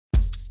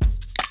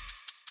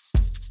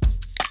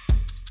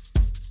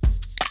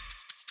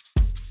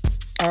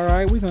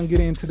right, we're gonna get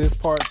into this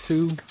part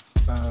two.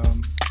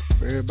 Um,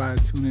 for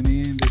everybody tuning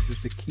in, this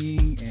is the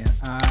King and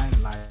I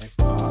Life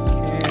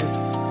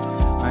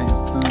podcast. I am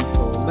Son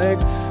Soul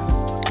Lex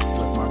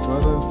with my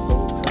brother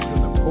Soul Toucher,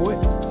 the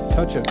poet.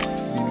 Toucher,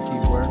 being a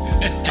key word.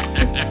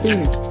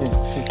 Phoenix.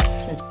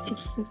 Hey,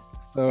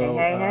 So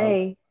hey,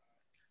 hey.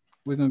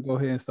 we're gonna go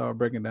ahead and start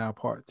breaking down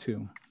part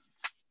two.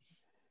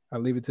 I'll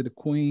leave it to the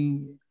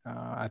Queen.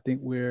 I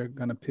think we're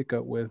gonna pick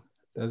up with: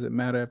 does it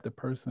matter if the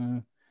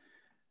person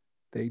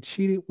they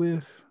cheated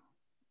with,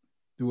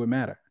 do it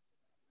matter?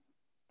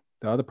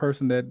 The other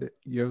person that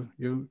your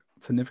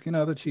significant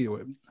other cheated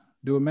with,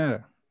 do it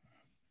matter?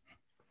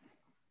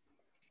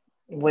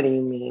 What do you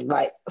mean?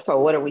 Like, so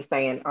what are we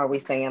saying? Are we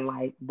saying,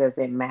 like, does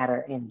it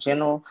matter in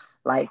general?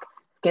 Like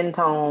skin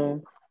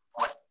tone?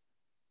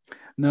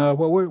 No,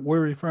 what we're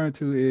referring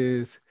to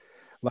is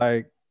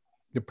like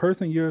the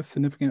person your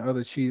significant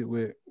other cheated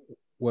with,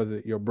 was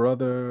it your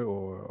brother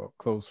or a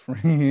close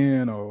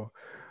friend or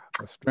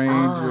a Ah,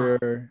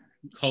 stranger?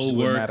 Do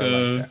it matter like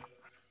Co-worker,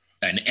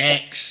 that? an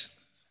ex.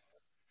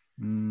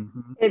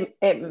 Mm-hmm.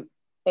 it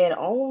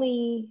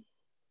only,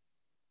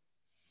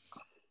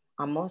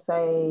 I'm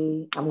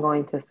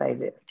going to say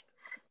this.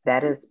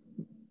 That is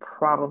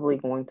probably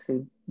going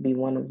to be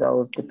one of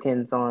those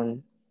depends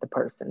on the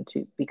person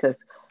too. Because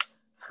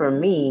for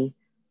me,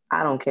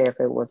 I don't care if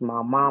it was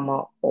my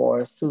mama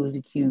or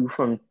Susie Q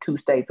from 2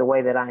 states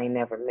away that I ain't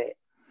never met.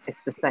 It's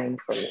the same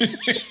for me.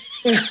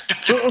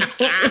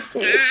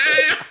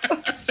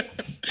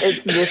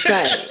 It's the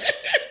same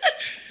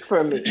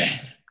for me.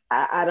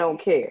 I don't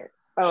care.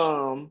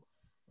 Right,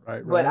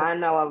 But right. I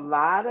know a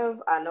lot of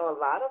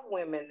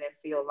women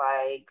that feel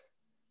like,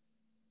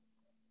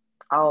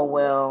 oh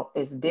well,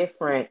 it's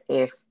different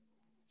if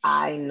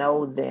I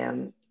know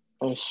them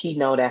and she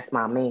know that's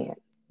my man.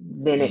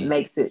 Then it Mm,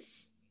 makes it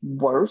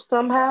worse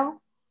somehow.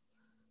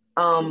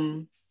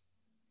 Um,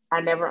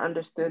 I never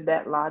understood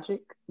that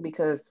logic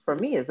because for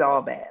me it's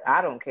all bad.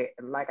 I don't care.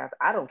 Like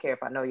I don't care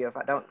if I know you, if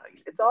I don't know you.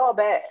 It's all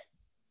bad.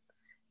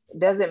 It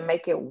doesn't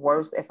make it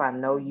worse if I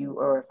know you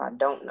or if I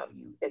don't know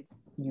you. It's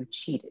you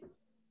cheated.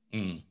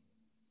 mm.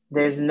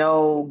 There's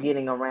no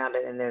getting around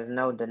it and there's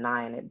no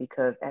denying it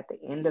because at the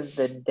end of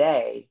the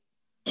day,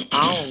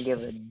 I don't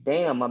give a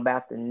damn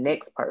about the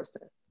next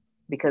person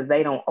because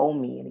they don't owe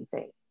me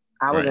anything.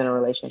 I was Right. in a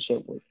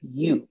relationship with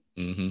you.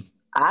 Mm-hmm.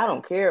 I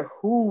don't care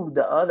who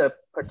the other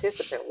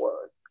participant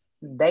was.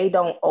 They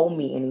don't owe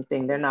me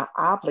anything. They're not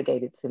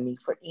obligated to me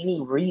for any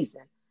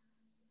reason.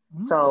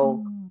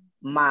 So Mm.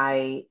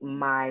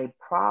 my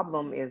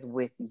problem is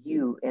with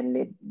you,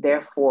 and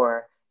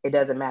therefore it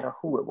doesn't matter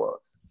who it was.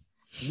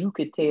 You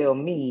could tell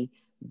me,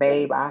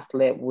 babe, I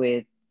slept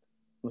with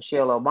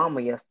Michelle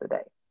Obama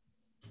yesterday,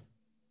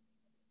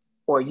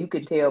 or you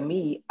could tell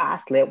me I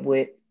slept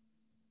with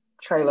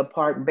Trailer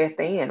Park Beth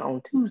Ann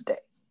on Tuesday.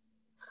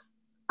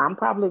 I'm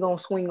probably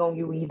gonna swing on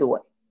you either way.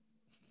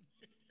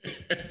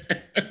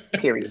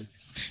 Period.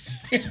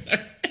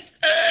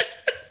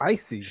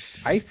 Spicy,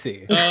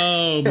 spicy.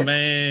 Oh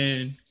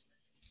man.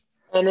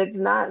 And it's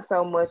not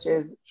so much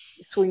as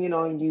swinging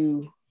on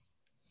you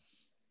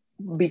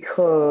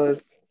because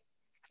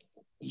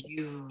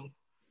you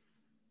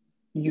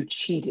you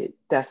cheated.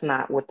 That's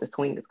not what the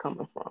swing is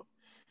coming from.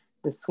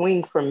 The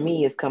swing for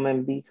me is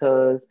coming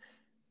because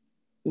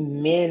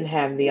men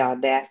have the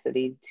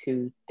audacity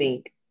to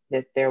think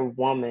that their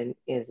woman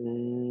is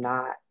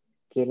not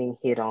getting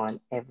hit on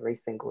every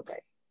single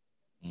day.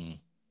 Mm.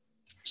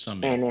 Some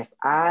men. And if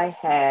I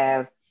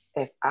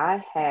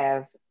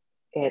have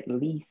at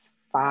least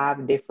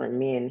 5 different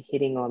men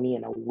hitting on me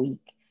in a week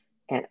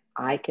and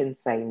I can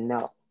say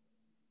no,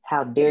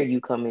 how dare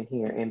you come in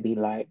here and be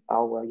like,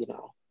 oh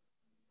well,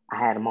 I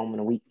had a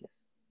moment of weakness.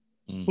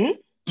 Mm.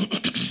 Hmm?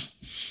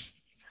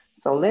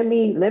 So let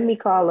me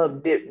call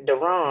up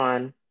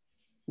Deron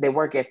that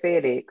work at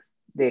FedEx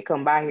that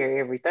come by here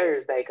every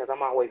Thursday because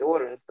I'm always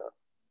ordering stuff.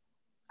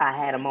 I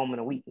had a moment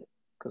of weakness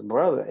because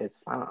brother is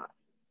fine.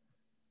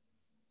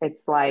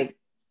 It's like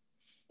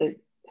it,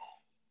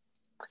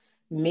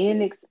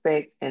 men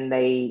expect and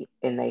they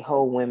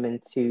hold women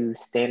to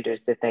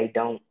standards that they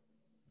don't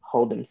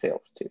hold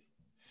themselves to.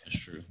 That's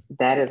true.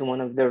 That is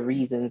one of the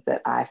reasons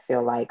that I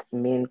feel like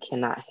men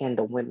cannot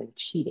handle women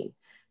cheating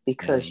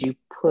because Mm.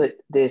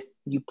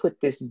 you put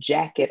this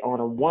jacket on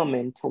a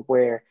woman to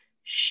where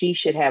she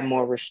should have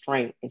more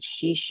restraint and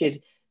she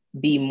should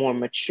be more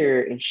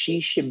mature and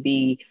she should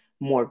be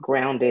more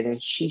grounded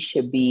and she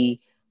should be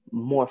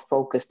more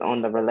focused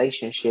on the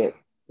relationship,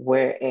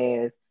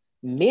 whereas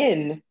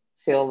men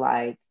feel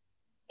like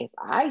if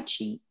I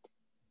cheat,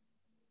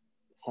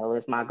 hell,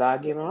 is my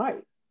God-given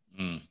right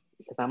Mm.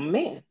 because I'm a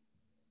man.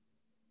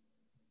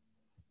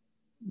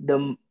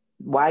 The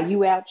While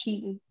you out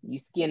cheating, you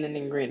skinning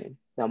and grinning.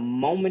 The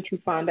moment you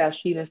find out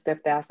she done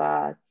stepped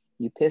outside,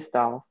 you pissed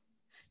off.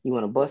 You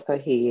want to bust her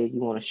head. You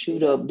want to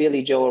shoot up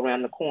Billy Joe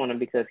around the corner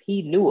because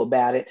he knew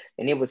about it,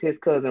 and it was his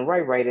cousin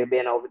Ray Ray that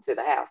been over to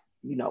the house,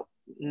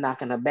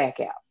 knocking her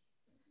back out.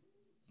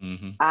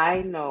 Mm-hmm.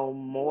 I know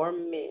more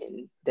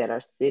men that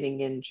are sitting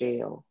in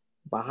jail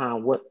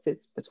behind what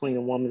sits between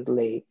a woman's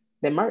legs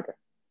than murder.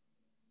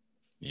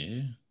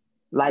 Yeah.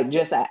 Like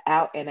just a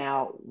out and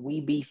out,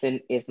 we beefing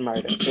is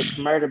murder. It's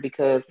murder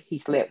because he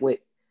slept with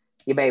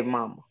your baby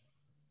mama,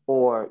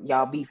 or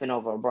y'all beefing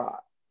over a broad.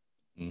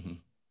 Mm-hmm.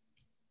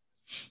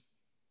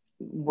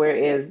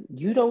 Whereas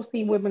you don't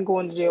see women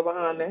going to jail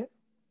behind that.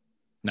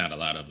 Not a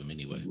lot of them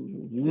anyway.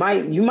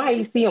 You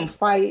might see them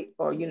fight,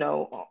 or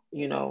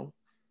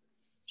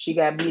she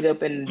got beat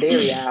up in the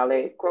dairy aisle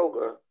at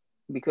Kroger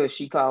because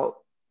she caught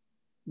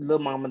little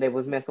mama that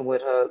was messing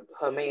with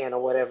her man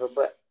or whatever.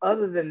 But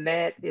other than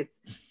that,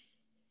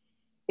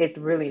 it's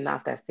really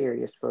not that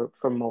serious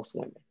for most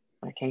women.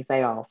 I can't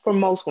say all. For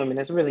most women,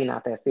 it's really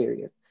not that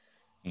serious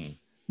Mm.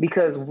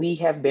 because we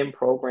have been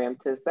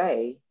programmed to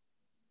say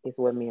it's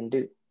what men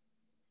do.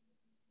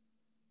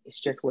 It's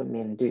just what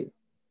men do.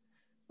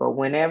 But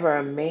whenever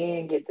a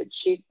man gets a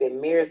chick that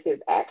mirrors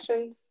his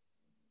actions,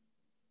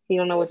 he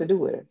don't know what to do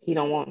with her. He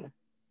don't want her.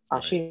 Or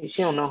Right.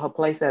 she don't know her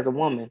place as a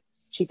woman.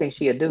 She thinks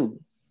she a dude.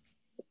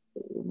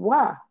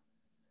 Why?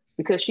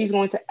 Because she's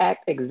going to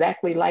act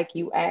exactly like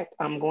you act.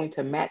 I'm going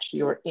to match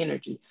your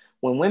energy.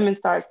 When women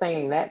start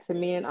saying that to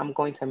men, I'm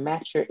going to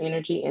match your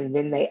energy, and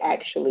then they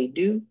actually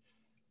do,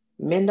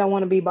 men don't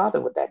want to be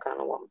bothered with that kind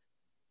of woman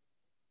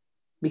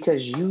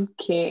because you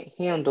can't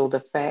handle the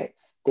fact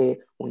that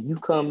when you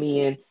come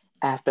in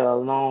after a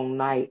long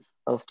night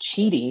of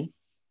cheating,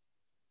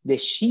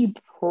 that she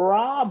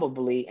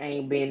probably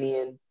ain't been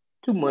in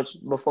too much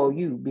before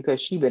you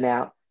because she been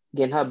out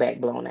getting her back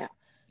blown out.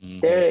 Mm-hmm.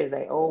 There is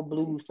an old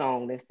blues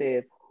song that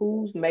says,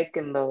 "Who's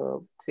making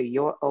love to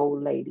your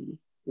old lady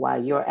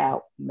while you're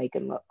out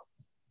making love?"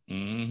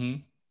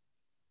 Mm-hmm.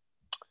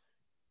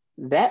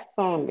 That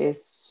song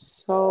is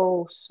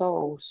so,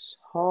 so,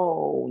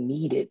 so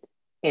needed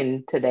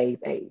in today's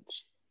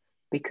age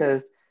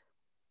because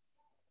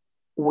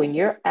when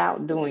you're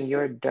out doing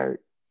your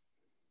dirt,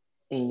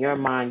 in your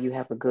mind, you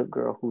have a good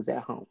girl who's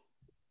at home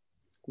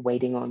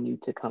waiting on you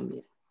to come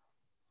in.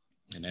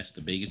 And that's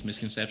the biggest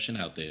misconception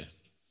out there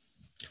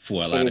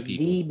for a It lot of is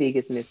people. the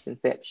biggest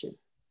misconception.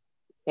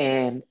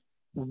 And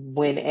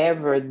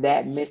whenever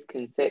that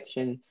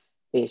misconception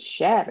is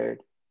shattered,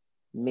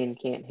 men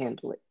can't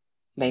handle it.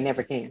 They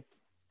never Mm-hmm. can.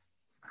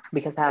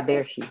 Because how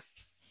dare she?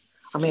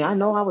 I mean, I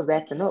know I was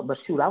acting up, but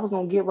shoot, I was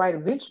going to get right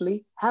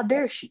eventually. How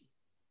dare she?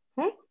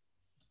 Hmm?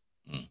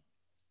 Mm.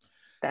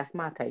 That's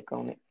my take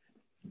on it.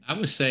 I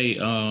would say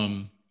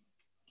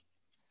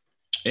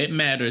it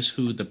matters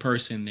who the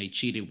person they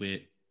cheated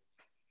with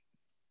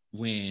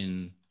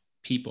when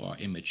people are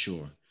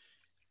immature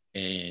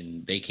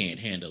and they can't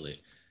handle it.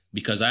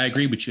 Because I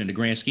agree with you in the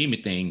grand scheme of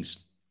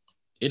things,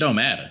 it don't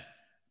matter.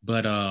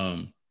 But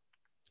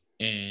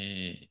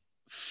and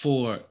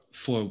for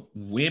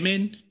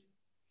women,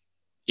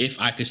 if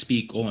I could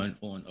speak on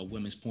a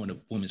women's point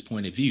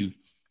of view,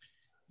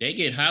 they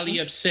get highly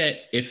Mhm.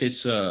 upset if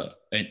it's an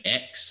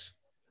ex,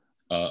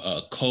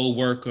 a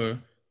co-worker,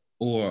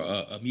 or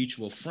a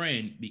mutual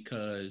friend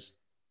because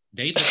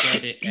they look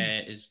at it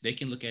as they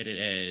can look at it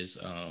as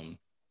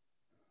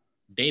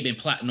they've been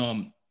plotting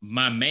on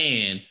my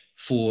man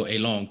for a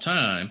long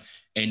time,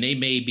 and they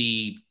may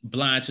be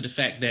blind to the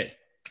fact that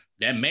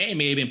that man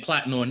may have been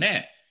plotting on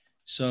that.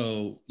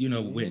 So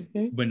when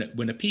Mhm.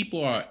 when the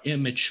people are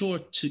immature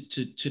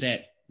to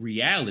that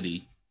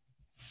reality,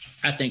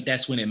 I think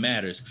that's when it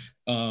matters.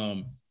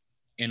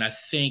 And I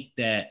think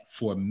that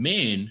for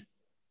men,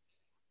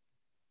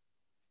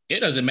 it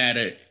doesn't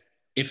matter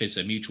if it's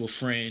a mutual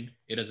friend.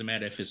 It doesn't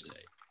matter if it's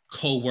a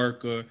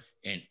co-worker,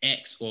 an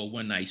ex, or a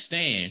one night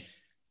stand.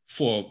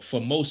 For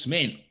most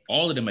men,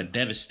 all of them are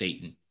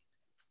devastating.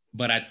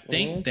 But I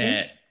think Mhm.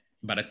 that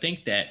but I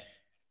think that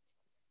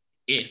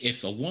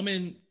if a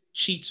woman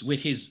cheats with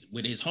his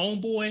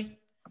homeboy,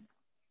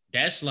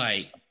 that's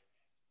like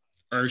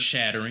earth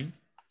shattering.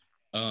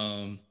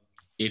 Um,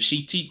 if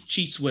she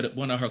cheats with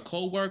one of her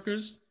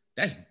co-workers,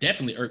 that's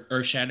definitely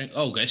earth shattering.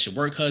 Oh, that's your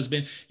work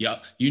husband.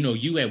 Y'all,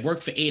 you at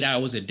work for 8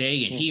 hours a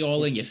day and he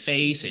all in your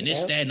face and this,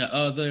 Yep. that, and the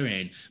other,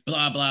 and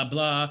blah, blah,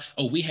 blah.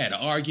 Oh, we had an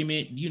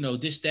argument,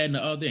 this, that, and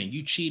the other, and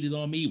you cheated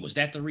on me. Was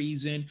that the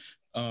reason?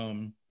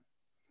 Um,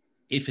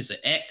 if it's an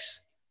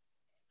ex,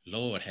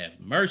 Lord have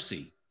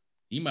mercy.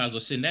 You might as well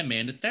send that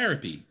man to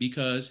therapy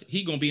because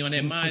he gonna be on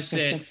that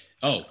mindset.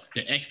 Oh,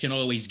 the ex can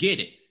always get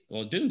it.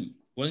 Well, dude,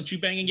 wasn't you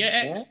banging your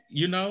ex?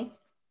 Yep.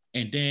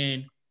 And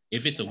then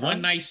if it's a Yeah.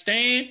 one night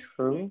stand,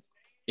 True.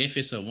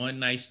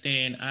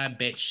 I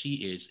bet she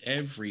is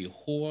every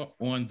whore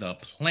on the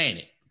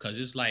planet because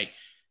it's like,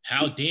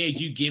 how dare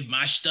you give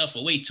my stuff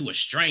away to a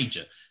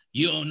stranger?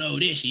 You don't know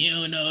this, you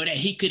don't know that.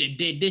 He could have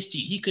did this to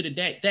you. He could have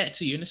that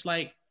to you, and it's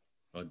like,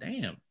 oh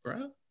damn,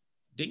 bro.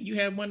 Didn't you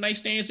have one night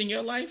stands in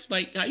your life?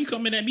 Like, how you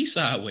coming at me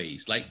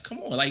sideways? Like, come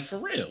on, like for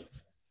real.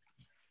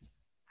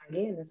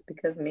 Again, it's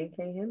because men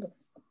can't handle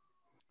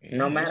it.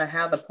 No Yeah, matter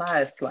how the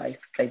pie is sliced,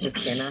 they just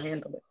cannot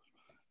handle it.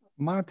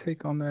 My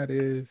take on that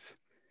is,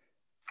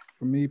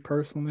 for me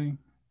personally,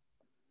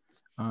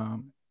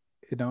 um,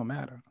 it don't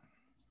matter.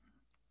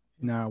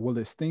 Now, will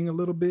it sting a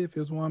little bit if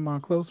it's one of my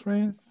close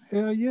friends?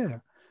 Hell yeah.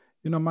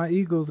 My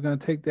ego is gonna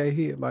take that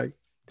hit. Like,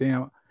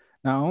 damn.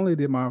 Not only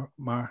did my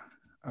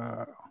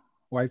uh,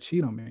 wife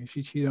cheat on me.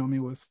 She cheated on me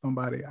with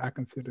somebody I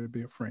consider to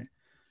be a friend.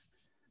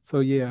 So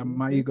yeah,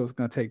 my ego's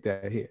gonna take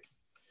that hit.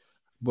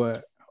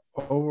 But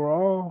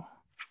overall,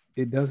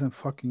 it doesn't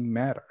fucking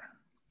matter.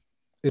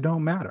 It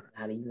don't matter.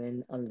 Not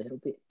even a little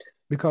bit.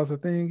 Because the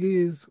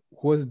thing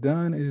what's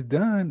done is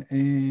done.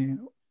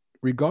 And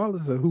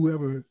regardless of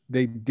whoever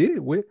they did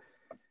it with,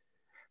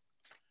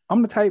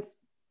 I'm the type,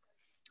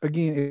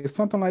 again, if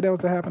something like that was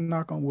to happen,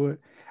 knock on wood,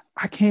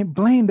 I can't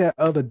blame that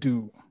other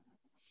dude.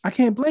 I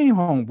can't blame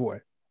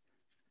homeboy.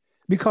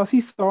 Because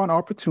he saw an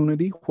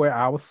opportunity where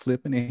I was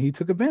slipping and he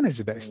took advantage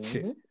of that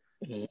shit.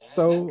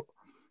 So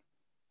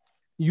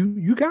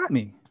you got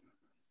me.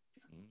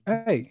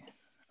 Hey,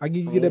 I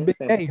give you that big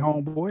A,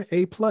 homeboy,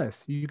 A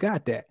plus. You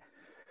got that.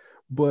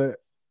 But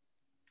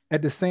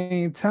at the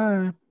same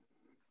time,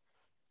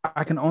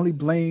 I can only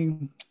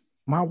blame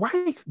my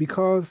wife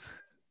because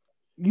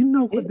you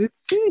know what this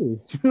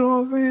is. You know what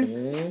I'm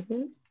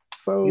saying?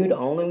 So you're the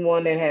only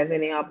one that has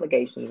any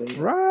obligations in it.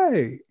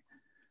 Right.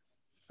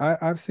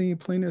 I've seen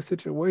plenty of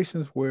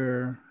situations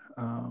where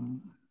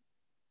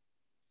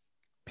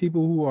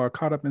people who are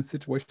caught up in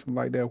situations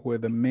like that where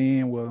the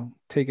man will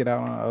take it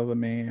out on the other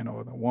man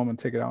or the woman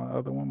take it out on the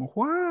other woman.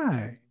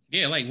 Why?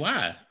 Yeah, like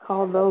why?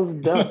 Call those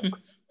ducks.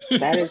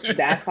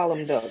 I call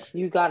them ducks.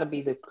 You gotta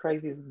be the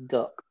craziest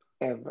duck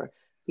ever.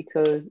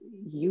 Because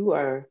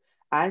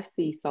I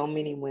see so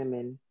many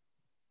women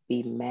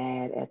be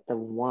mad at the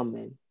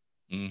woman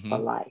for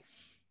life.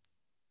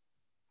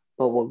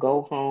 But will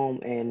go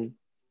home and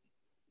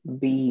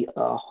be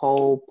a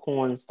whole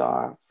porn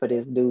star for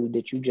this dude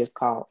that you just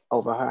caught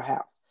over her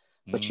house.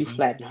 But you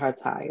flatten her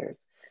tires.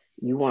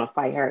 You want to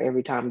fight her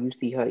every time you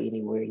see her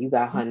anywhere. You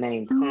got her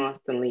name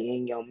constantly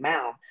in your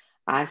mouth.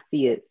 I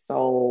see it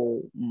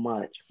so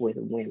much with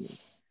women.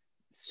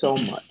 So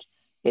much.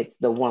 It's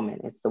the woman.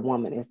 It's the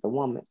woman. It's the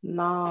woman.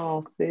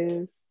 No,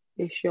 sis.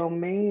 It's your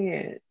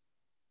man.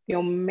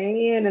 Your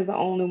man is the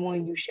only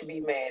one you should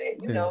be mad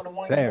at. You know, the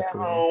one you at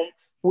home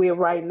with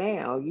right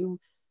now. You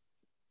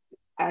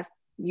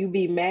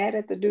be mad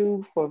at the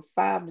dude for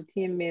 5 to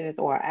 10 minutes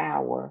or an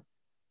hour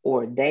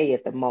or a day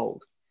at the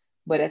most.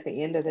 But at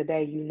the end of the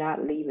day, you're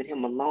not leaving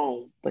him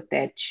alone. But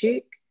that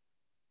chick,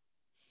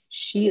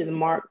 she is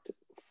marked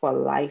for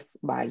life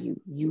by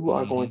you. You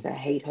are going to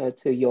hate her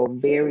to your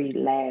very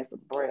last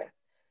breath.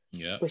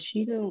 Yeah. But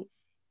she didn't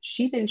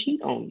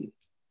cheat on you.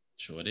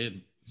 Sure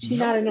did. She's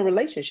not in a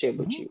relationship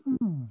with you.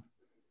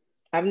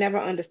 I've never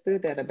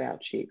understood that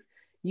about chicks.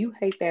 You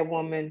hate that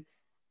woman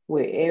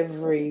with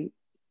every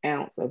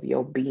ounce of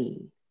your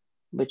being,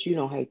 but you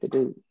don't hate the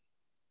dude.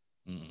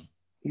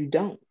 You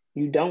don't.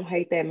 You don't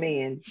hate that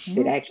man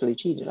that actually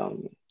cheated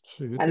on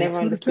you. I never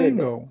understood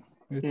that.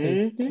 It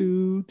takes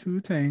two to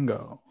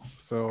tango.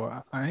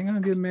 So I ain't gonna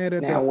get mad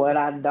at that. Now, what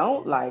I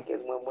don't like is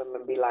when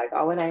women be like,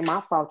 "Oh, it ain't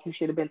my fault. You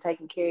should have been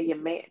taking care of your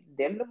man."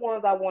 Them the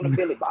ones I want to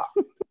Billy Bob.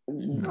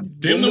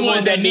 Them the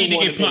ones that need to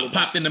get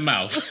popped in the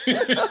mouth.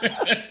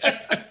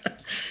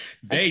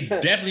 They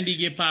definitely need to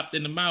get popped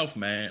in the mouth,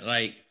 man.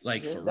 Like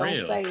just for don't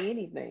real. Don't say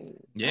anything.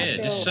 Yeah,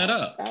 just shut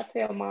up. I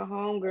tell my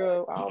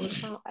homegirl all the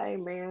time, "Hey,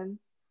 man,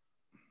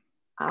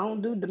 I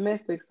don't do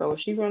domestic, so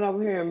she run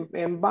over here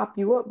and bop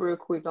you up real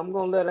quick. I'm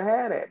gonna let her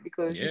have that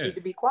because you need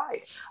to be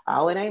quiet."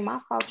 "Oh, it ain't my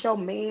fault. Your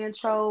man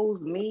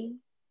chose me.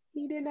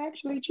 He didn't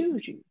actually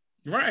choose you.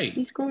 Right.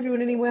 He screwed you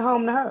and then he went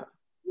home to her.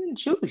 He didn't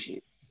choose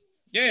you."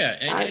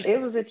 Yeah. It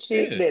was a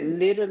chick that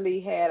literally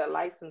had a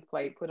license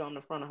plate put on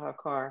the front of her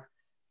car,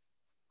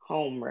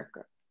 home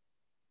wrecker.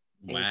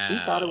 And she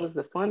thought it was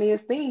the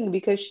funniest thing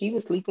because she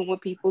was sleeping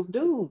with people's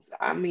dudes.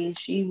 I mean,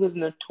 she was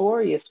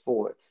notorious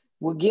for it.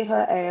 Would get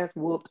her ass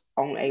whooped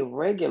on a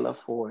regular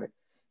for it.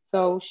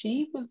 So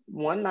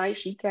one night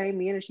she came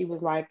in and she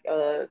was like,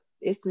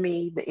 "It's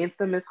me, the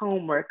infamous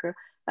home wrecker."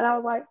 And I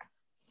was like,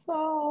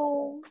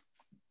 "So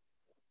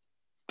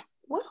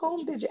what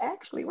home did you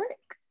actually wreck?"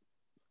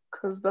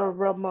 Because I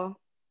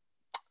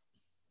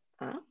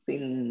don't see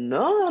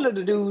none of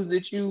the dudes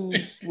that you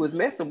was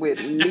messing with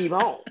leave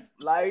home.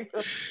 Like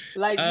you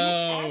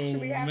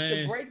actually have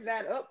to break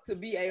that up to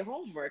be a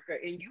homewrecker,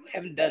 and you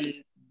haven't done that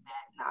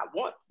not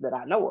once that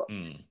I know of.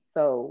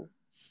 So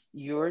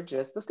you're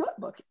just a slut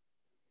bucket.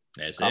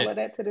 That's call it. her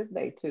that to this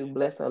day too.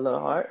 Bless her little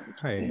heart.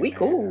 Hey, we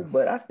cool,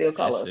 but I still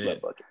call her a slut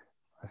bucket.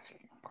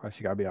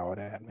 She gotta be all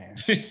that, man.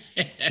 She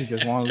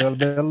just want a little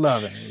bit of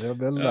loving, a little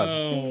bit of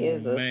loving. She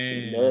is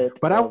man.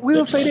 But I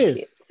will say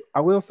this.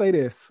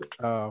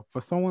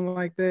 For someone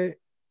like that,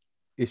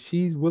 if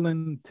she's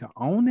willing to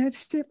own that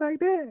shit like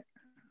that,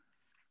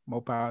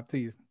 more power to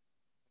you.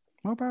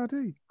 More power to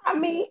you. I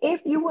mean,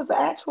 if you was an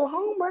actual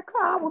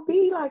homewrecker, I would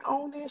be like,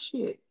 own that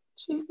shit.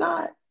 She's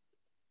not.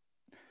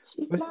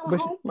 She's not a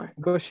homewrecker.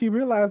 But she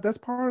realized that's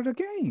part of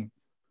the game.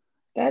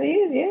 That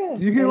is, yeah.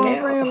 You get what I'm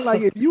saying?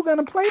 Like, if you're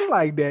gonna play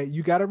like that,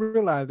 you gotta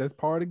realize that's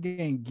part of the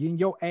game. Getting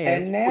your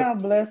ass and now,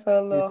 bless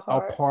her little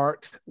heart, a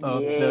part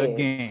of the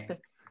game.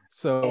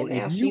 So and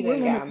now if she done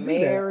got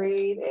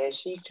married and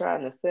she's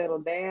trying to settle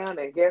down,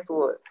 and guess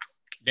what?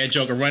 That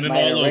joker running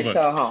all over.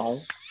 Her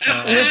home.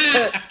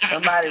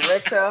 Somebody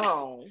wrecked her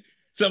home.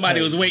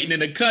 Somebody was waiting in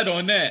the cut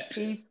on that.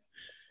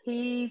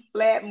 He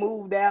flat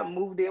moved out,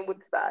 moved in with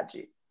the side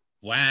chick.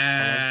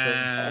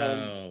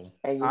 Wow.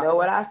 And you know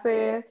what I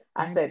said?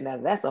 I said, now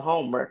that's a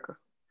homewrecker.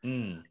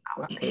 Mm. I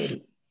was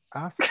petty.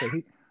 I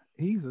say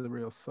he's a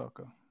real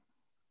sucker.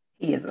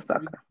 He is a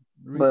sucker.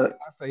 But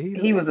I say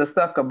he was a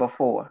sucker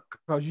before.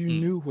 Because you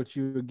knew what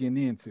you were getting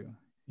into.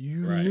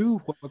 You knew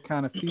what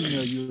kind of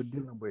female you were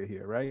dealing with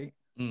here, right?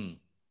 Mm.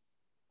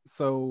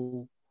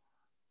 So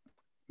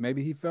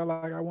maybe he felt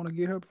like I want to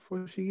get her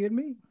before she get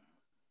me.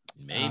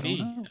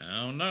 Maybe.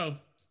 I don't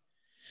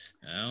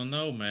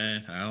know,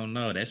 man. I don't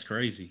know. That's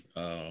crazy.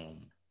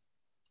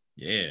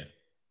 Yeah.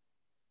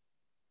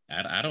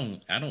 I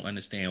don't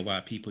understand why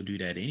people do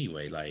that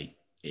anyway. Like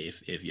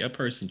if your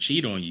person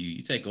cheat on you,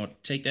 you take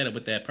that up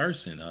with that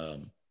person.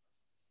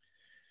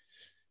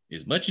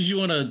 As much as you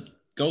want to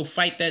go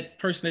fight that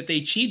person that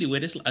they cheated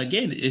with,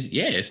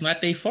 it's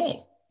not their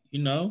fault.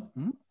 You know,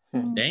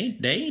 they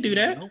ain't do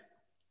that. Nope.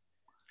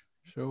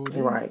 Sure did.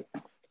 Right.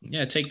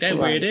 Yeah, take that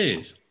where it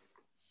is.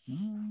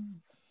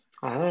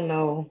 I don't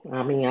know.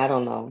 I mean, I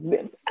don't know.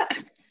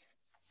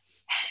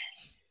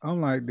 I'm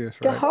like this,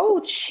 right? The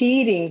whole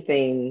cheating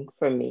thing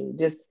for me,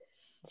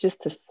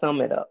 just to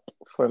sum it up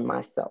for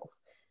myself,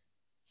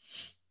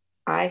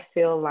 I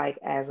feel like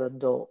as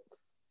adults,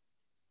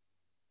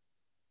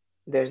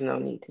 there's no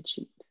need to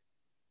cheat.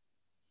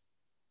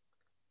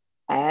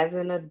 As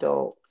an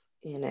adult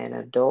in an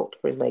adult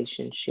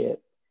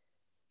relationship,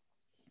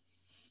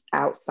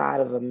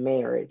 outside of a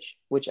marriage,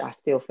 which I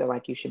still feel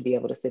like you should be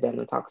able to sit down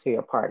and talk to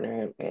your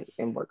partner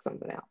and work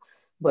something out.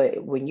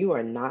 But when you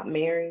are not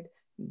married,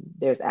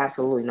 there's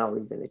absolutely no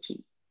reason to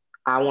cheat.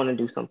 I want to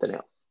do something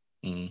else.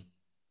 Mm.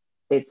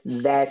 It's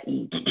that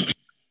easy.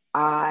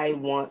 I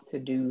want to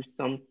do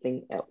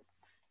something else.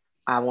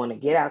 I want to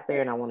get out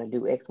there and I want to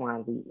do X, Y,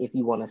 and Z. If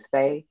you want to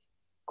stay,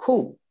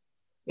 cool.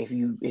 If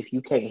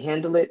you can't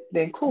handle it,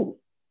 then cool.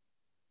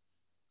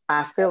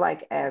 I feel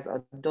like as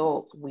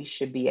adults, we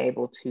should be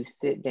able to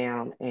sit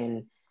down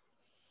and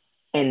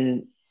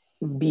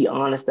be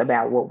honest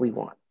about what we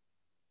want.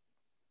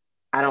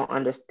 I don't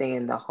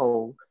understand the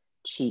whole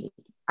cheating.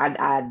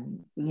 I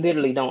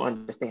literally don't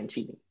understand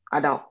cheating.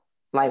 I don't.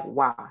 Like,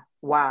 why?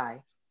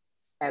 Why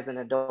as an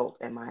adult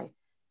am I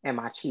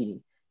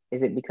cheating?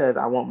 Is it because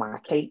I want my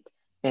cake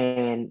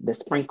and the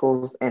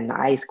sprinkles and the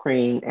ice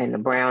cream and the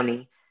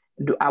brownie?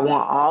 Do I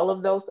want all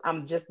of those?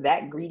 I'm just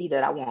that greedy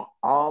that I want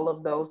all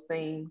of those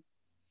things.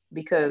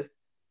 Because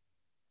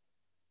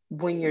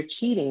when you're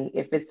cheating,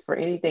 if it's for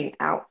anything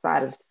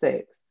outside of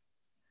sex,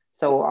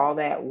 so all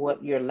that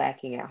what you're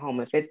lacking at home,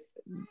 if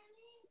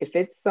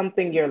it's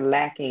something you're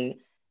lacking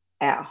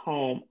at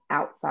home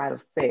outside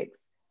of sex,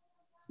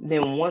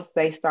 then once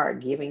they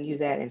start giving you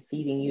that and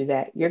feeding you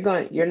that,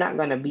 you're not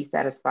going to be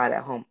satisfied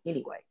at home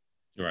anyway.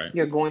 Right.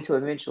 You're going to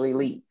eventually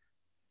leave.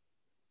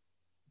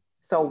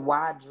 So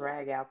why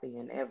drag out the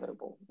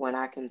inevitable when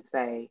I can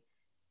say,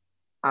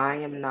 I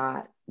am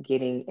not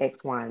getting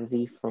X, Y, and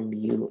Z from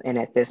you. And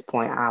at this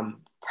point, I'm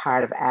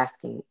tired of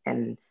asking.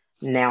 And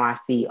now I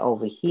see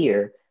over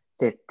here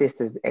that this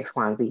is X,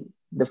 Y, and Z.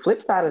 The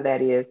flip side of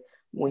that is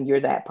when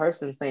you're that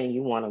person saying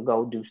you want to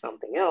go do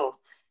something else,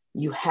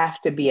 you have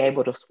to be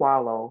able to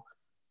swallow.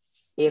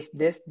 If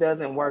this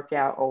doesn't work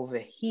out over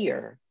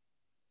here,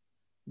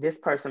 this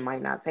person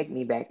might not take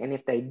me back. And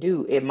if they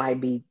do, it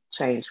might be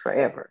changed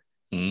forever.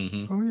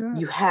 Mm-hmm. Oh, yeah.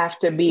 You have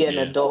to be an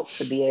adult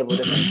to be able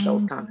to make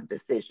those kind of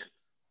decisions.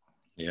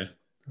 Yeah.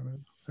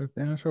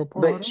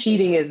 But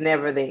cheating is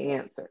never the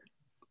answer.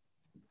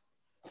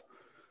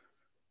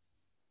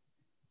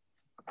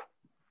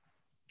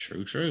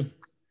 True.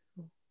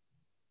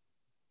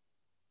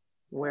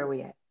 Where are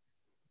we at?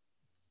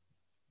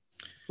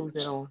 Who's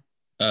it on?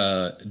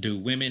 Do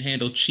women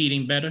handle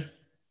cheating better?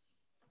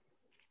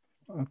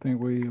 I think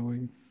we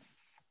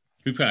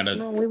kind of.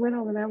 No, we went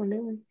over that one,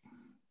 didn't we?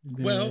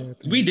 Yeah, well,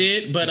 we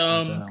did, but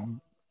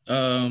on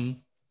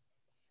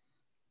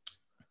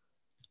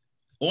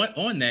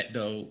that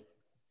though,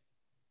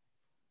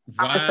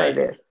 why? I'll say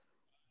this.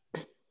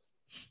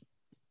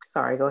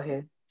 Sorry, go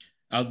ahead.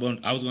 I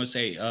was going to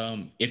say,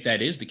 if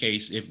that is the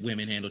case, if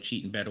women handle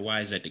cheating better,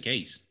 why is that the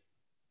case?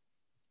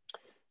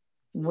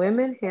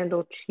 Women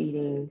handle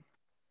cheating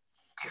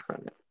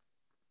differently,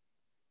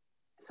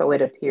 so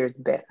it appears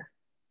better.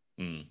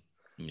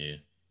 Yeah.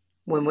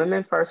 When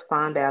women first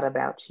find out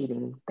about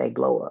cheating, they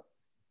blow up.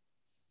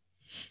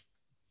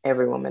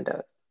 Every woman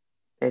does.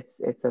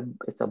 It's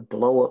a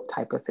blow up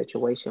type of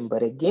situation.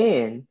 But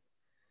again,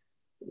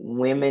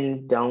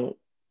 women don't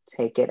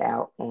take it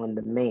out on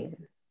the man.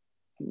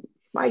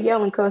 Might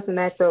yell and cuss and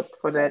act up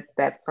for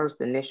that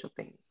first initial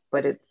thing,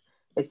 but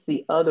it's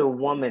the other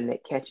woman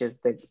that catches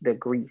the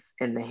grief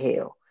and the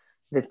hell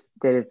that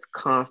it's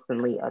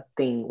constantly a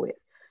thing with.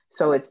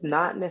 So it's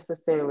not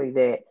necessarily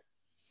that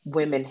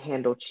women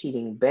handle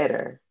cheating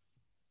better;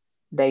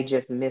 they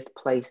just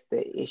misplace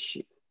the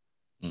issue.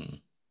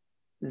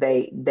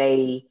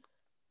 They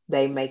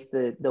make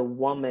the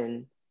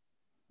woman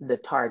the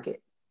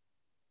target,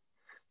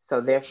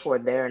 so therefore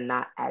they're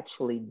not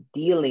actually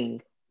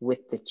dealing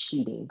with the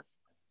cheating.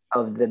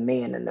 of the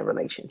man in the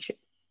relationship.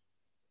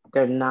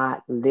 They're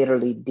not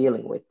literally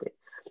dealing with it.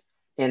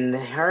 In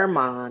her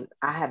mind,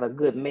 I have a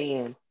good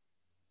man.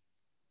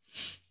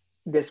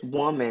 This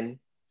woman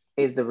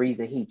is the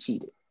reason he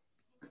cheated.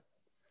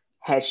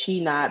 Had she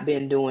not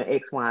been doing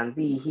X, Y, and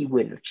Z, he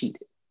wouldn't have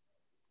cheated.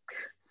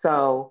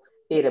 So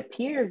it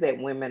appears that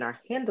women are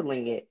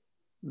handling it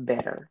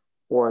better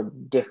or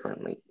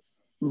differently.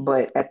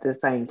 But at the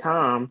same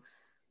time,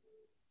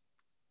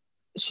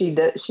 she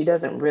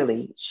doesn't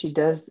really. She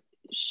just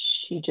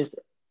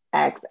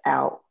acts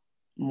out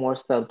more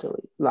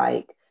subtly.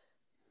 Like,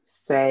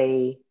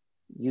 say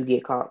you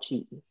get caught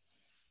cheating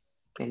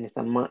and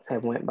some months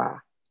have went by.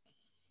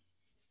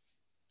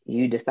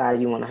 You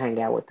decide you want to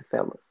hang out with the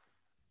fellas.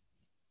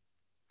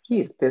 She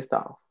is pissed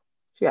off.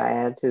 She got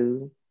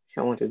attitude. She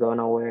don't want you to go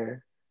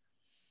nowhere.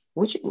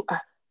 Which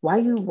why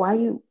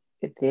you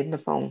then the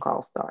phone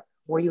call start.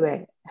 Where you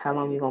at? How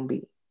long you gonna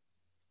be?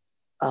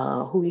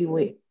 Who you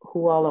with?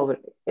 Who all over?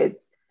 It's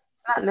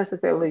not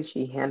necessarily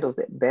she handles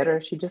it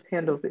better. She just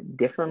handles it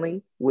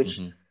differently, which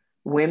Mm-hmm.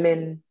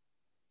 women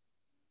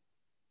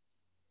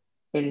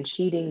in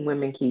cheating,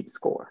 women keep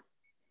score.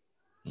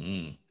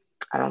 Mm.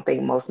 I don't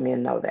think most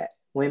men know that.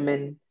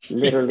 Women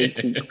literally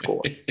keep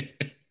score.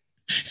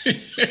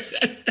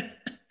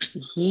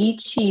 He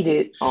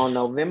cheated on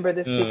November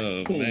the Oh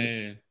 16th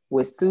man.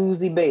 with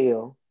Susie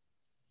Bell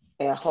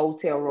at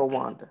Hotel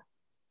Rwanda.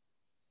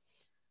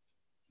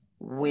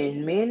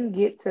 When men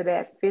get to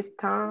that fifth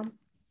time,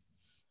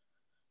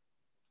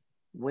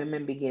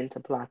 women begin to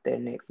plot their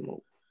next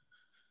move.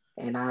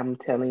 And I'm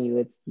telling you,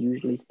 it's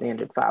usually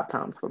standard 5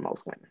 times for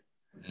most women.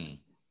 Mm.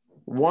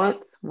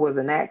 Once was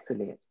an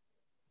accident,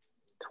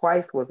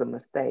 twice was a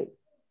mistake,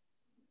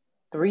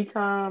 3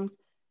 times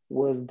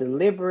was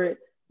deliberate,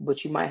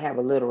 but you might have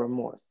a little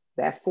remorse.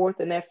 That fourth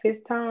and that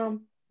fifth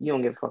time, you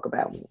don't give a fuck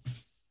about me.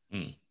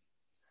 Mm.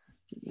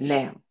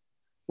 Now,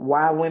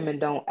 why women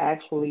don't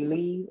actually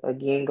leave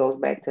again goes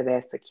back to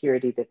that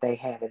security that they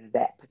have in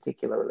that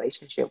particular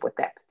relationship with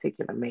that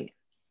particular man.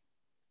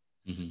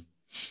 Mm-hmm.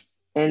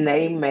 And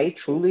they may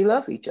truly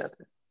love each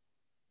other.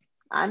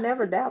 I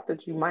never doubt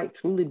that you might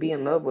truly be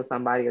in love with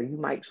somebody or you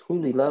might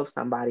truly love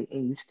somebody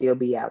and you still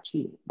be out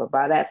cheating. But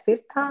by that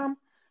fifth time,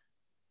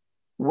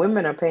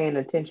 women are paying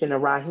attention to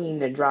Raheem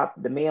that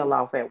dropped the mail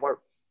off at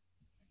work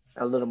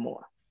a little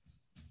more.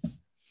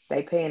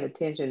 They paying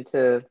attention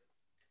to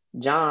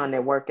John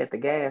that work at the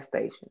gas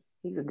station.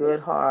 He's a good,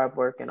 hard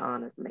working,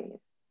 honest man.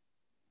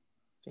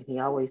 And he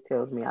always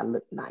tells me I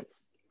look nice.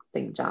 I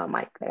think John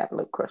might have a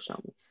little crush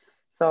on me.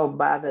 So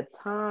by the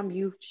time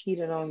you've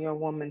cheated on your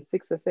woman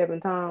 6 or 7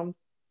 times,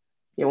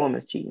 your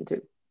woman's cheating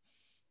too.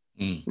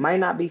 Mm. Might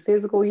not be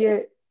physical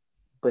yet,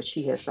 but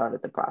she has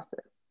started the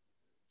process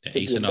The to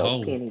ace in give the those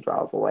hole. penny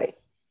draws away.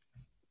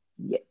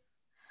 Yes.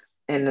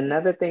 And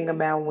another thing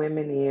about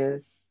women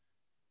is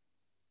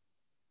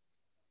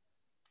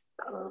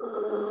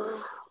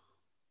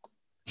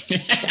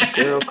that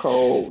girl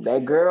code.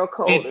 That girl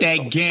code Spit is that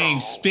so game.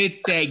 strong. Spit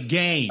that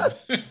game.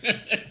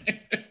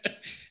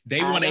 They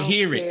I want to don't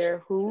hear it.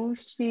 care who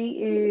she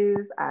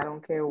is. I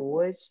don't care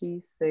what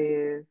she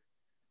says.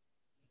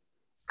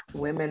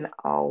 Women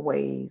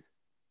always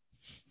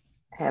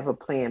have a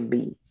plan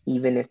B,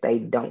 even if they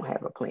don't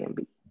have a plan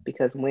B.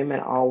 Because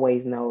women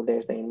always know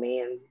there's a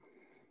man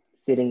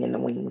sitting in the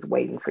wings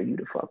waiting for you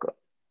to fuck up.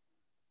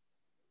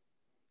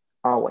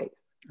 Always.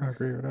 I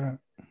agree with that.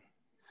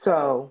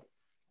 So,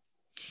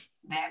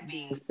 that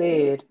being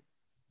said,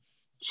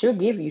 she'll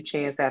give you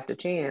chance after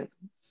chance,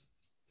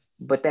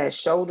 but that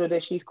shoulder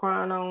that she's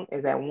crying on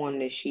is that one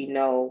that she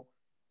know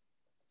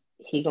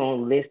he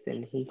gonna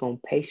listen. He gonna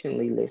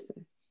patiently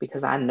listen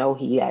because I know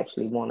he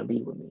actually want to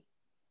be with me.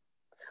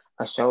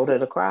 A shoulder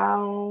to cry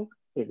on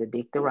is a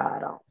dick to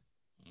ride on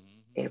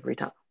Mhm. every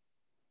time.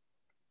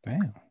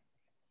 Damn.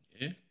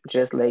 Yeah.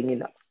 Just letting you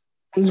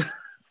know.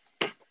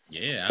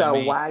 Yeah. I So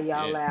mean, why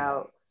y'all yeah.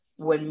 out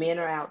when men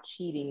are out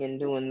cheating and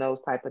doing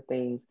those type of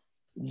things?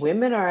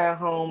 Women are at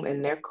home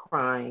and they're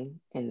crying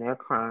and they're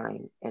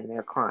crying and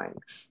they're crying.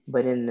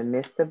 But in the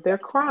midst of their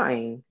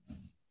crying,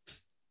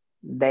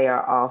 they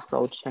are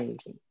also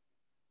changing.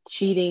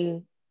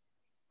 Cheating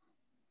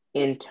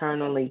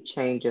internally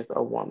changes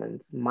a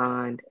woman's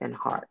mind and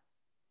heart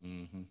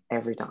Mm-hmm.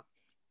 every time.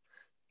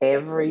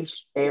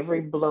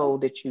 Every blow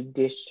that you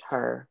dish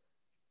her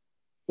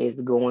is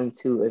going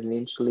to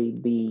eventually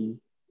be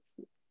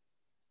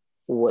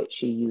what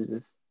she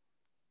uses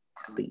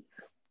to leave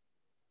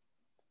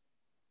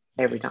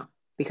every Yeah. time.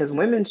 Because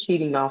women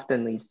cheating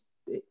often leads,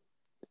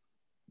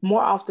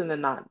 more often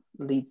than not,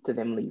 leads to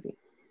them leaving.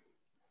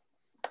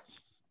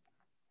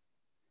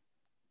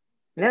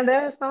 Now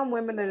there are some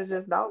women that are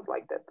just dogs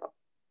like that though.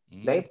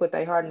 They Mm. put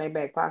their heart in their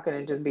back pocket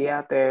and just be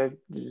out there.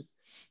 Just,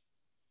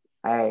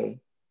 hey,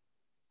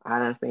 I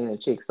done seen a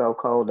chick so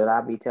cold that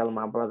I be telling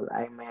my brother,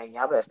 hey man,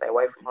 y'all better stay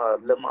away from her.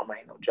 Little mama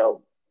ain't no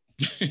joke.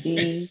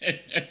 She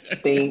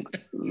thinks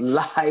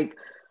like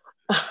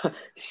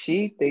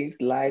she thinks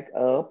like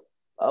a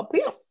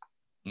pimp.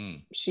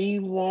 Mm. She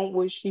want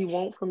what she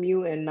want from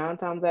you, and 9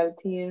 times out of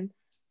 10,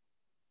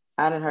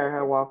 I done heard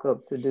her walk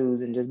up to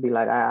dudes and just be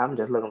like, I'm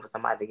just looking for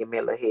somebody to give me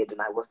a little head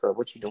tonight. What's up?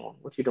 What you doing?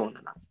 What you doing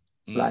tonight?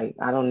 Mm, Like,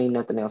 I don't need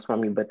nothing else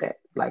from you but that.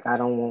 Like, I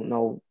don't want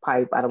no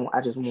pipe.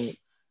 I just want,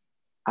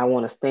 I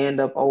want to stand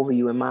up over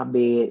you in my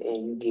bed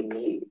and you give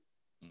me head.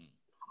 mm.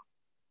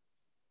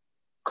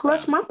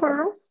 Clutch Wow. my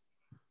pearls.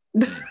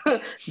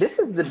 Mm, This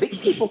is the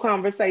big people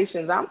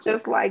conversations. I'm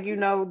just like,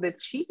 the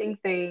cheating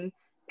thing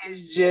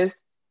is just,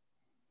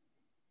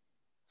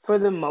 for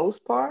the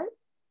most part,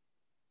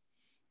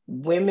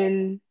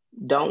 women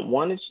don't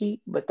want to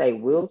cheat, but they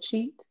will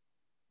cheat.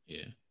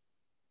 yeah.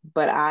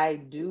 But I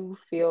do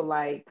feel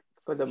like,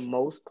 for the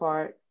most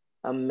part,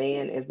 a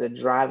man is the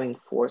driving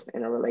force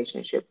in a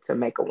relationship to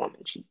make a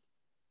woman cheat.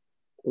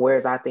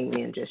 Whereas I think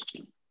men just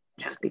cheat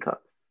just because.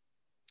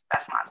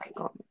 That's my take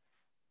on it.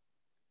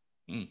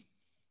 Mm.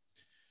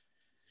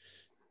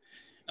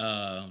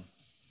 Um,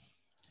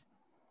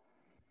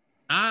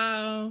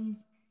 um,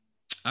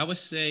 I would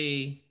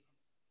say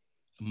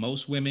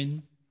most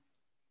women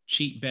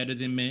cheat better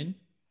than men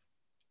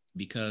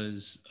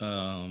because,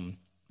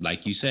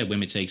 like you said,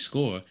 women take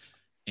score,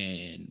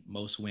 and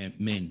most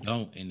men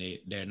don't, and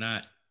they're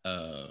not.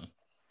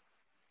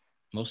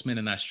 Most men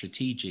are not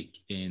strategic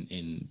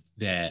in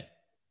that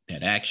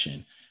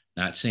action.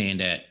 Not saying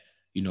that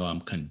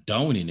I'm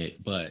condoning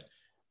it, but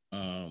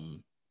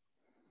um,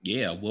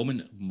 yeah,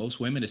 most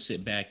women to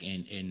sit back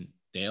and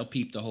they'll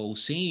peep the whole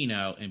scene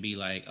out and be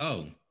like,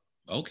 oh,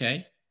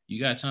 okay, you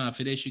got time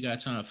for this, you got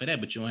time for that,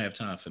 but you don't have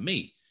time for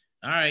me.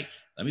 All right,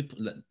 let me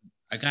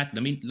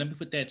let me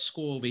put that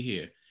score over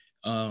here.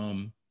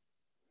 Um,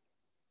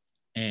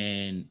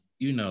 and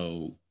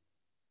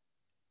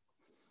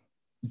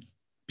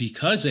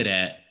because of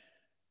that,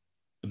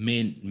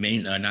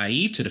 men are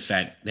naive to the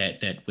fact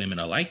that women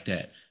are like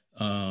that.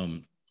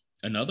 Um,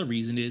 Another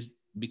reason is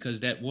because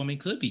that woman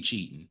could be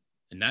cheating,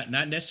 and not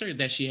necessarily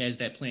that she has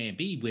that plan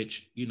B,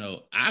 which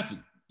I've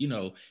you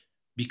know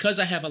because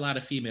I have a lot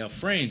of female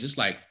friends, it's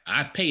like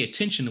I pay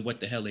attention to what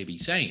the hell they be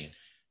saying.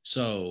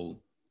 So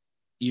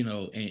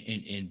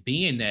and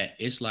being that,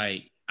 it's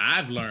like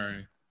I've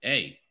learned,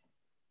 hey,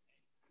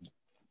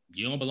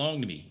 you don't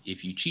belong to me.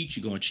 If you cheat,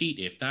 you're gonna cheat.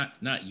 If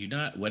not, you're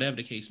not. Whatever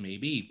the case may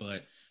be,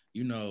 but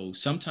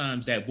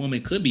sometimes that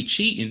woman could be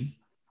cheating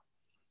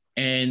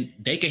and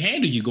they can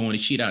handle you going to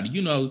cheat on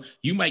you.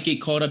 You might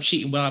get caught up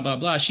cheating, blah, blah,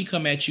 blah. She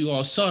come at you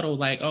all subtle,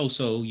 like, oh,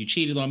 so you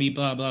cheated on me,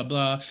 blah, blah,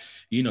 blah.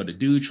 The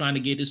dude trying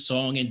to get this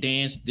song and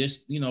dance,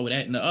 this,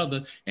 that and the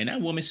other. And that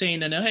woman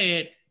saying in her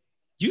head,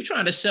 you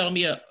trying to sell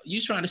me a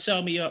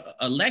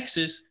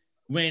Lexus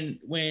when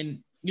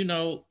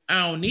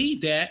I don't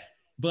need that,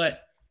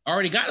 but I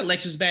already got a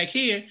Lexus back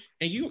here,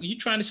 and you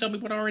trying to sell me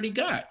what I already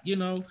got.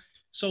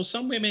 So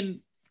some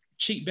women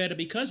cheat better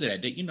because of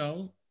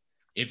that.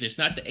 If it's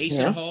not the ace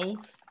in the Yeah,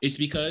 hole, it's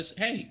because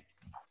hey,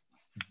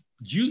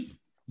 you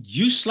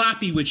you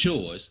sloppy with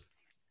yours.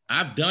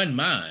 I've done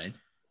mine,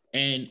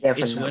 and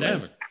it's definitely.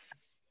 whatever.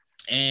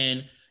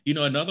 And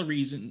another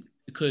reason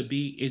could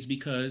be is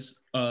because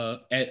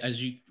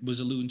as you was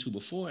alluding to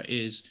before,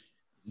 is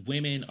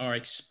women are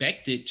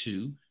expected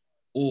to,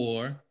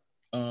 or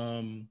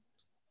um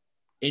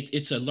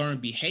it's a learned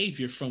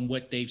behavior from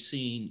what they've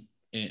seen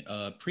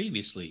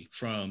previously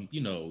from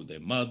their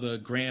mother,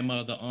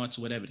 grandmother, aunts,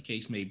 whatever the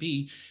case may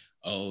be.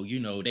 Oh,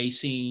 they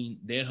seen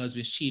their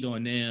husbands cheat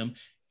on them,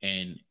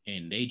 and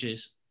they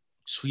just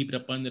sweep it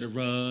up under the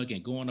rug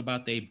and go on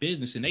about their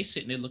business, and they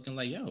sitting there looking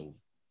like, yo,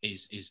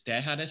 is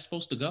that how that's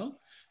supposed to go?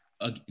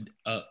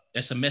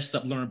 That's a messed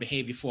up learned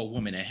behavior for a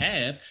woman to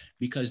have,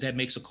 because that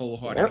makes a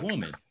cold-hearted Yep.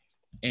 woman.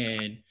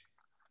 And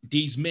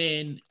these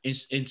men,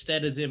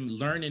 instead of them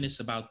learning this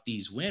about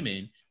these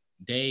women,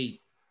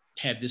 they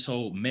have this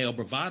whole male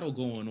bravado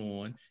going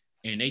on,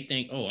 and they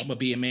think, oh, I'm gonna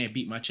be a man,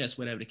 beat my chest,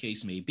 whatever the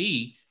case may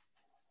be.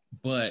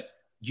 But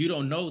you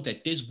don't know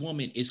that this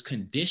woman is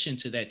conditioned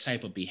to that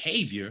type of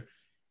behavior,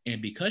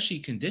 and because she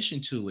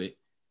conditioned to it,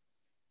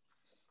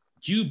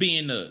 you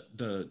being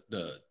the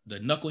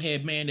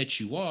knucklehead man that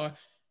you are,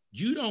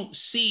 you don't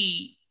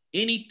see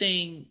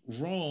anything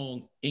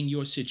wrong in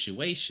your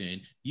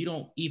situation. You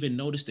don't even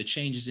notice the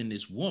changes in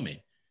this woman,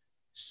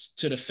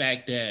 to the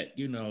fact that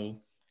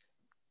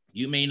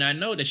you may not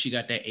know that she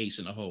got that ace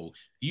in the hole.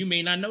 You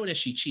may not know that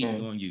she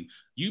cheated Mm. on you.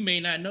 You may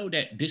not know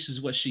that this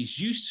is what she's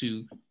used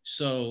to.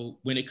 So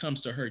when it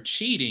comes to her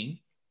cheating,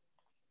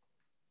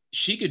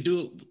 she could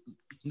do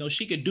it.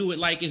 She could do it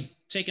like it's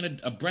taking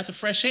a breath of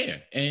fresh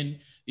air, and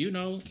you're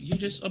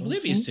just Mm-hmm.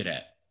 oblivious to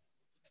that.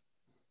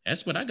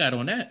 That's what I got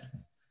on that.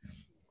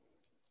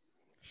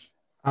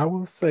 I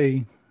will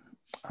say,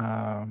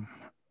 um,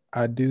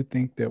 I do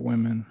think that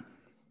women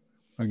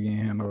again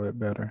handle it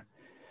better.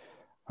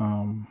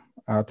 Um,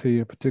 I'll tell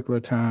you a particular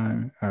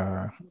time.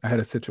 I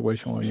had a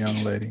situation with a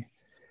young lady,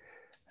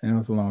 and it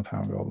was a long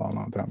time ago, a long,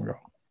 long time ago,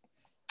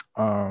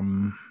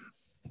 um,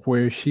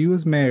 where she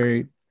was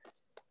married,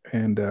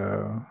 and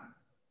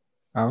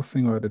I was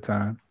single at the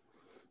time,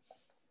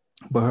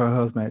 but her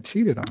husband had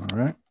cheated on her,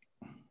 right?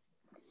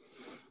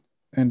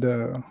 And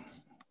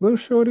little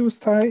shorty was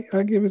tight.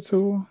 I give it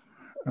to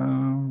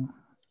her.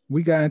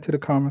 we got into the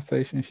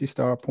conversation. She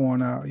started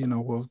pouring out,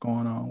 what was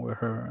going on with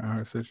her and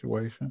her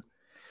situation.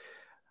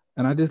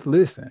 And I just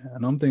listened.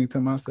 And I'm thinking to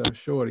myself,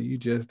 Shorty, you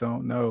just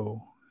don't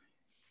know.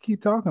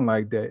 Keep talking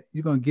like that.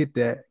 You're gonna get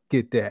that,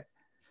 get that.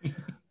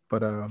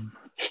 But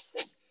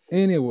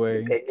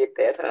anyway, Okay, get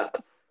that,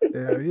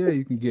 huh? yeah,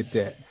 you can get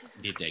that.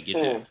 Get that, get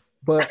that. Mm.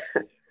 But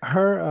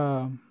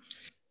her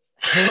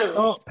her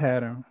thought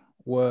pattern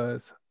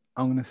was,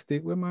 I'm gonna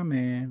stick with my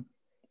man.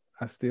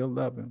 I still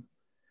love him.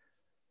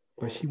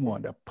 But she Mhm.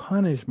 wanted to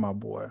punish my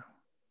boy.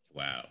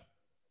 Wow.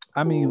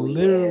 I Oh mean, yes.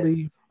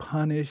 literally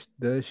punish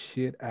the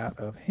shit out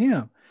of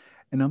him.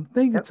 And I'm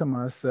thinking Yep. to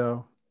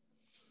myself,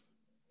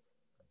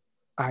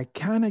 I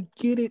kind of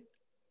get it,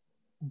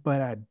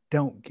 but I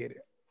don't get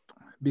it.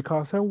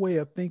 Because her way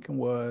of thinking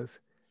was,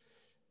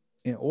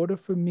 in order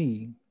for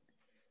me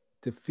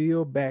to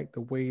feel back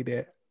the way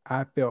that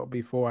I felt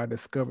before I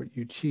discovered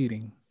you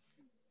cheating,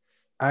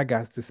 I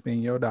got to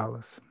spend your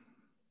dollars.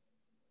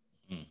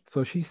 Mm,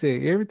 So she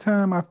said, every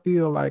time I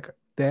feel like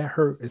that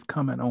hurt is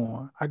coming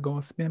on, I go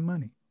and spend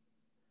money.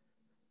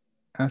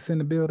 I send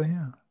the bill to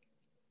him.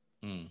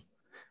 mm.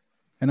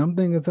 And I'm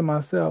thinking to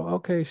myself,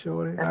 okay,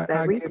 Shorty, That's I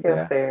that get retail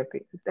that.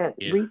 therapy. That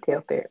Yeah.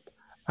 retail therapy.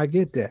 I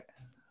get that.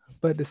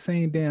 But at the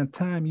same damn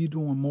time, you're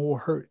doing more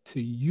hurt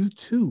to you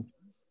too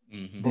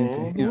Mm-hmm. than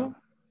to Mm-hmm. him.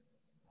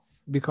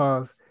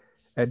 Because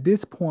at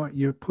this point,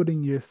 you're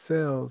putting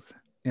yourselves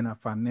in a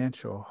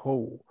financial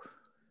hole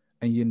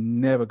and you're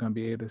never going to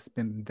be able to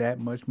spend that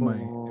much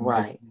money to make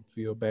Right. you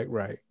feel back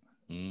right.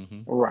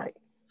 Mm-hmm. Right.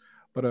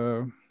 But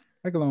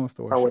make a long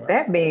story So with short,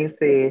 that being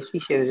said, she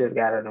should have just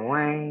got it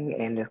away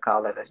and just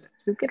called it a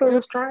just get a yeah,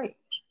 little strange.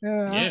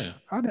 yeah, Yeah.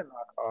 I didn't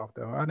knock her off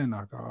though. I didn't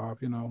knock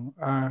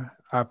her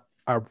off.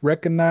 I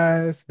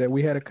recognized that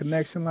we had a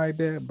connection like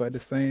that, but at the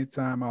same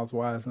time, I was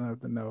wise enough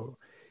to know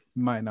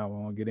you might not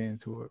want to get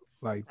into it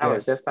like I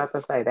was that just about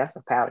to say that's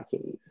a powder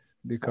keg.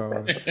 That's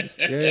because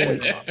what yeah, we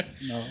want.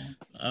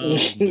 Oh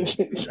man.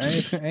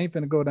 I ain't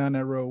finna go down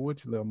that road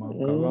with you, little mama,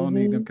 because I don't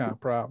need them Hmm. kind of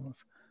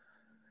problems.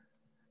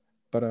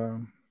 But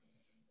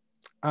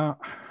uh,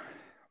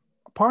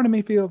 part of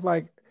me feels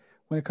like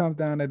when it comes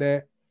down to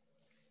that,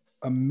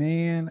 a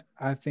man,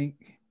 I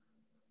think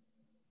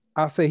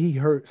I'll say he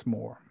hurts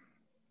more.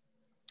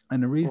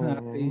 And the reason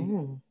I say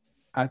Hmm.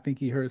 I think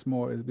he hurts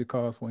more is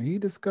because when he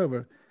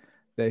discovered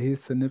that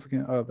his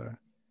significant other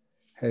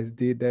has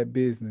did that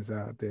business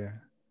out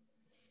there,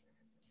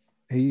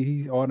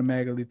 he's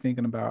automatically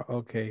thinking about,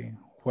 okay,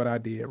 what I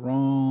did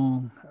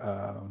wrong.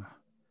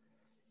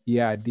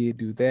 Yeah, I did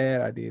do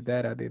that. I did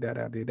that. I did that.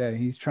 I did that.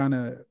 He's trying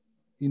to,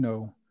 you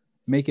know,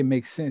 make it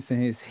make sense in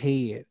his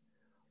head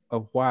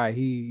of why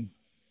he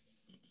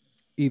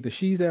either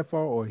she's at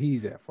fault or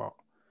he's at fault.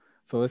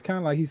 So it's kind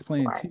of like he's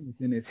playing Right.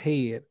 tennis in his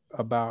head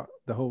about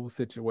the whole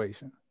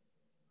situation.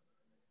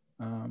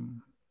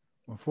 Um,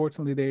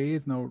 Unfortunately, there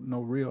is no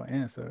real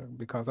answer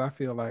because I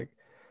feel like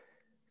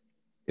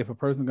if a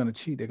person's gonna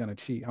cheat, they're gonna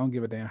cheat. I don't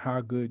give a damn how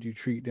good you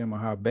treat them or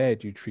how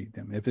bad you treat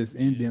them. If it's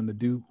in Yeah. them to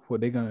do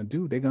what they're gonna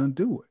do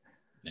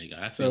it. Nigga,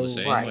 I feel the So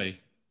same Right.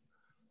 way.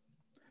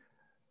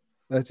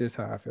 that's just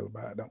how I feel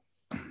about it. Though.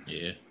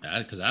 Yeah.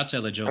 Because I'll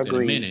tell a joke in a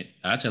Agreed. minute.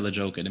 I'll tell a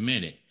joke in a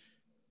minute.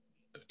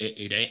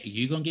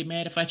 You gonna get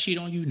mad if I cheat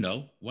on you?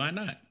 No. Why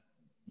not?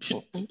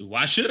 Mhm.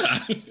 Why should I?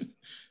 Right.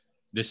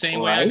 The same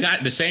way I got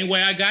you, the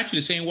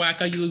same way I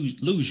can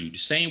lose you. The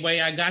same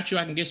way I got you,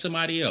 I can get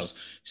somebody else.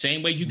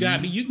 Same way you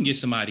got me, Mhm. you can get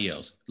somebody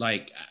else.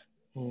 Like I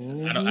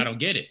Hmm. don't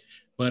get it.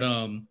 But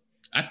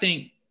I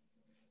think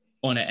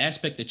on the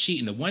aspect of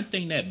cheating, the one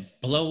thing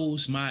that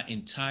blows my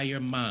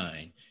entire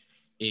mind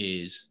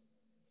is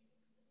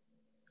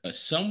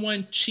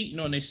someone cheating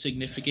on their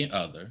significant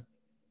other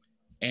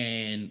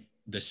and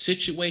the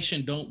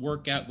situation don't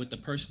work out with the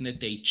person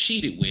that they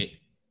cheated with.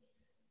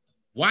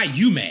 Why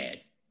you mad?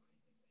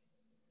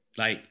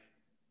 Like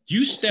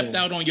you stepped Hmm.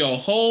 out on your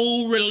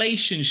whole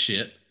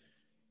relationship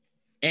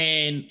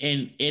and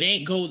it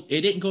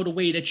didn't go the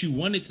way that you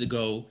wanted to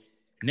go.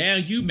 Now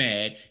you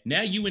mad.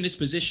 Now you in this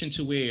position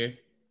to where,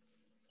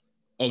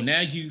 oh,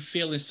 now you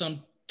feeling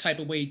some type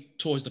of way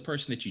towards the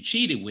person that you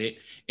cheated with,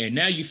 and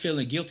now you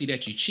feeling guilty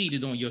that you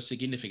cheated on your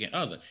significant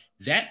other.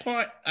 That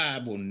part I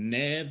will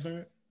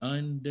never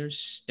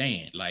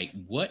understand. Like,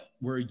 what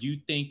were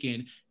you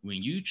thinking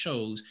when you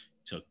chose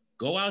to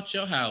go out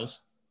your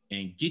house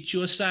and get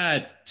you a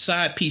side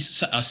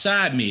piece, a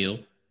side meal,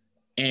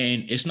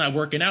 and it's not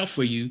working out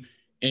for you,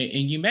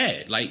 and you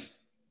mad? Like,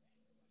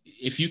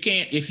 if look,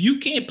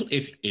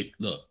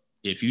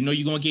 if you know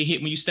you're gonna get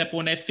hit when you step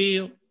on that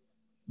field,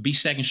 be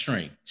second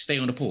string. Stay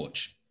on the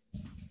porch.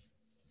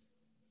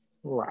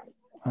 Right.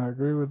 I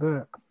agree with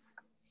that.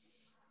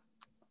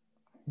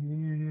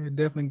 Yeah,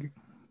 definitely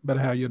better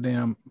have your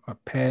damn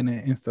pad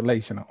and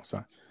installation on,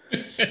 son.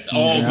 Only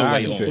All thing the I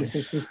way can tell on.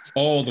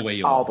 All the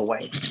way All on. the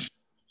way.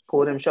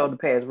 Pull them shoulder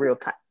pads real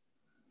tight.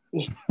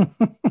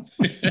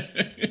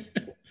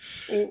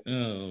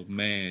 Oh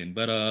man.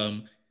 But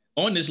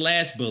on this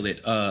last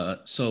bullet,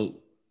 so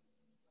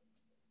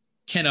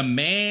can a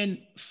man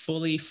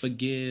fully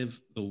forgive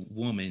the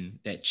woman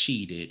that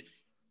cheated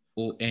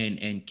or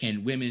and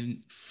can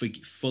women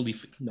fully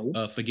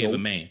Nope, forgive a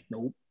nope, man?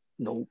 nope,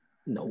 nope,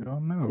 I nope,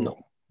 don't know.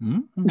 no.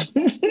 Mm-mm.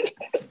 Nope,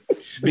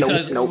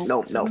 Because nope, No,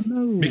 nope, I nope.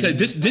 don't because know.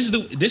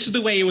 this is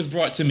the way it was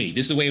brought to me.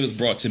 This is the way it was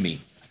brought to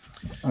me.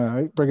 All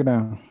right, break it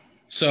down.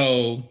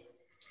 So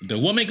the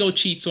woman go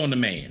cheats on the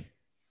man,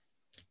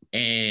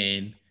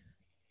 and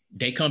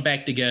they come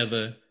back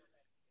together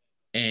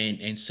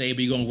and say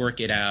we're gonna work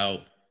it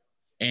out.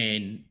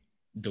 And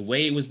the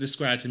way it was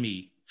described to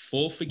me,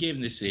 full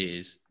forgiveness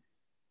is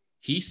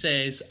he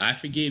says, I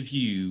forgive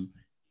you,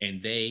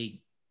 and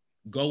they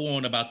go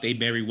on about their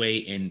merry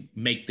way and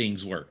make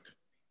things work.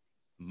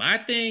 My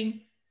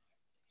thing,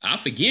 I'll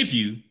forgive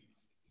you,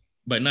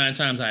 but 9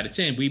 times out of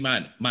 10, we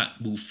might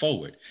move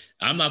forward.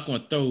 I'm not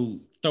going to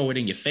throw it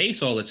in your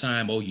face all the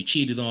time. Oh, you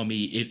cheated on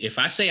me. If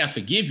I say I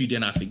forgive you,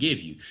 then I forgive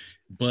you.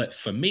 But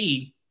for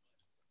me,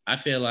 I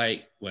feel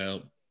like,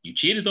 well, you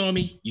cheated on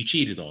me. You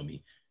cheated on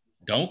me.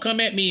 Don't come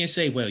at me and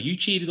say, well, you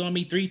cheated on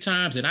me 3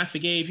 times and I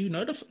forgave you.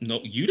 No, no,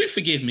 you didn't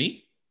forgive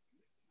me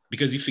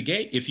because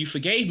if you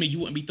forgave me, you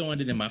wouldn't be throwing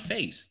it in my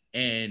face.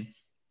 And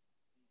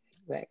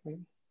Exactly.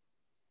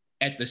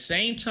 at the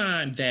same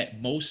time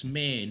that most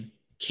men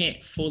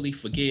can't fully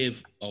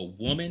forgive a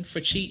woman for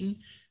cheating,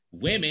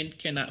 women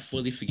cannot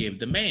fully forgive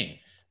the man.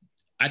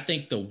 I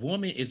think the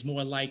woman is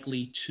more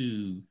likely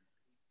to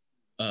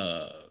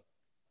uh,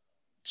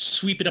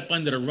 sweep it up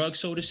under the rug,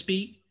 so to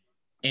speak,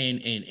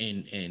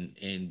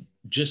 and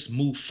just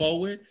move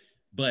forward.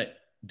 But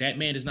that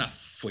man is not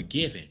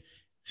forgiven.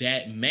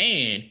 That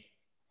man,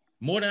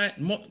 more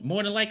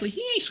than likely,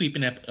 he ain't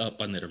sweeping that up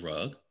under the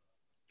rug.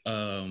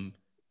 Um,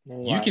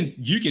 Right.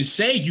 you can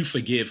say you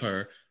forgive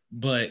her,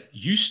 but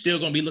you still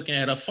gonna be looking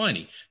at her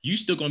funny. You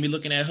still gonna be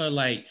looking at her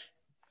like,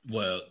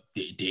 well,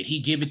 did he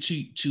give it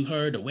to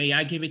her the way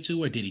I give it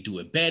to her? Did he do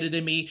it better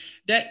than me?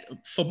 That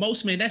for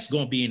most men, that's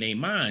gonna be in their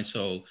mind.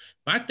 So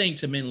my thing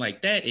to men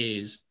like that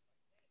is,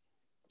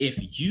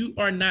 if you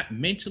are not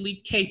mentally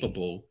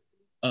capable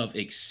of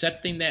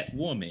accepting that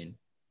woman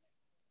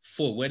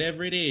for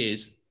whatever it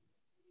is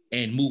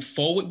and move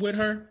forward with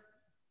her,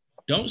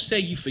 don't say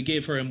you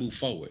forgive her and move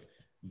forward,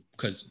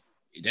 because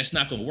that's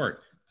not going to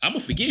work. I'm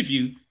going to forgive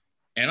you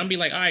and I'm going to be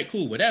like, all right,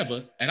 cool,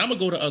 whatever. And I'm going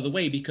to go the other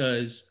way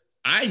because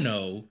I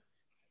know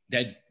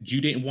that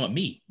you didn't want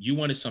me. You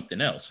wanted something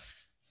else.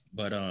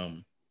 But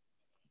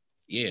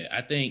yeah,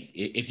 I think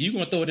if you're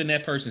going to throw it in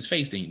that person's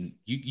face, then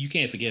you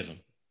can't forgive them.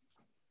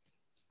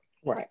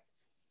 Right.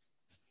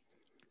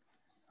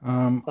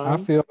 Um, I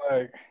Son. feel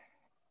like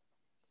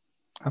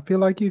I feel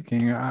like you,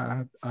 King.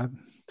 I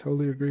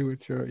totally agree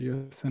with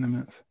your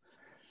sentiments.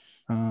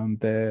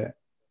 That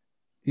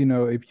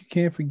if you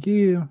can't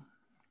forgive,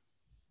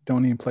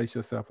 don't even place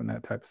yourself in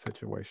that type of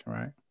situation,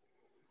 right?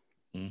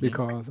 Mm-hmm.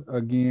 Because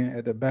again,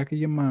 at the back of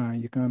your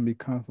mind, you're gonna be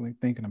constantly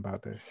thinking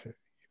about that shit.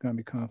 You're gonna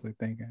be constantly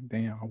thinking,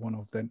 "Damn, I wonder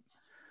if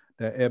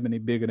that Ebony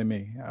bigger than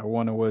me. I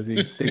wonder was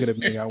he thicker than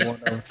me. I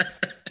wonder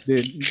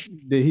did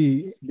did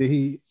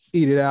he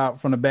eat it out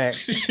from the back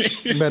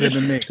better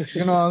than me.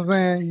 You know what I'm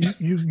saying?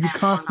 You And for the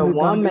constantly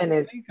gonna be woman,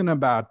 it's thinking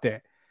about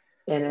that.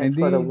 and then And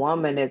for the then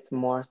woman, it's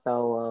more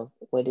so of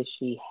what does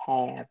she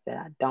have that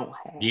I don't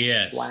have?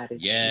 Yes, Why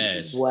does she?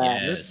 yes, What?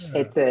 yes.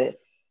 It's a,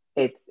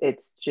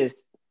 it's just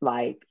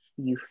like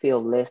you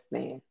feel less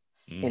than.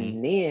 Mm-hmm.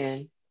 And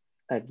then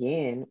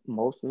again,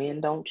 most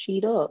men don't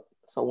cheat up.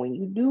 So when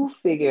you do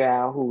figure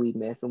out who we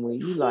messing with,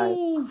 you like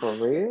Whew. for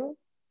real,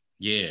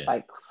 Yeah.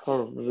 like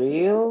for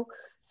real.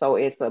 So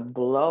it's a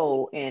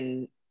blow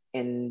in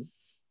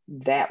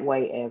that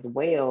way as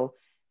well.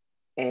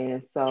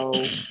 And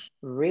so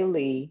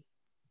really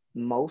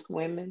most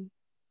women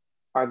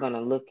are gonna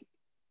look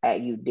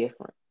at you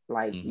different.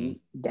 Like Mm-hmm.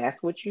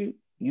 that's what you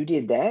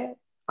did that.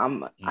 I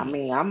Mm.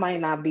 mean, I might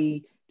not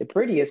be the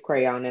prettiest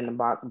crayon in the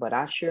box, but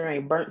I sure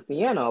ain't burnt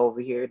sienna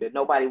over here that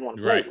nobody want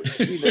to play Right. with.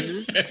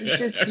 It's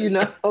just you,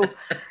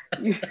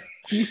 you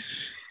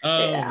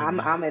Oh I'm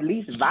man. at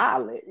least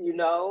violet.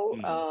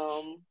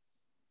 Mm.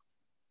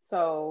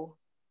 So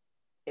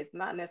it's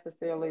not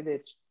necessarily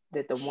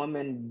that the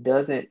woman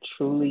doesn't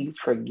truly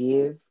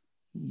forgive,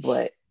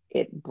 but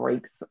it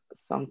breaks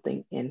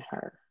something in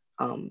her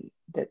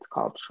that's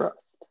called trust.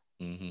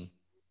 Mm-hmm.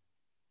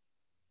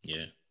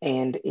 Yeah.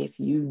 And if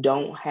you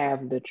don't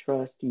have the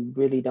trust, you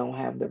really don't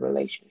have the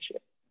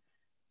relationship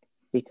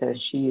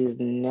because she is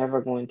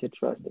never going to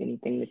trust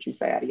anything that you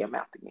say out of your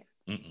mouth again.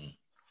 Mm-mm.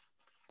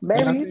 and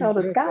Baby, I It's think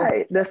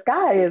that's the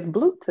sky is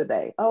blue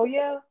today. Oh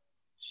yeah.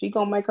 She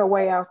gonna make her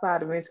way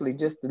outside eventually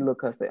just to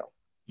look herself.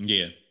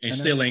 yeah, and and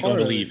that's still ain't gonna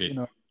part of it, believe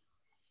it.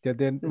 that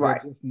they're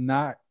Right. just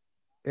not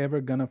ever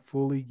gonna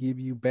fully give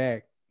you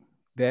back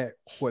that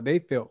what they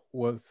felt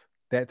was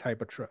that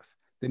type of trust.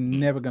 They're Mm.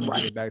 never gonna give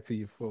Right. it back to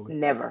you fully.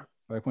 Never.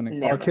 Like when R.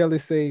 Never. Kelly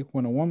say,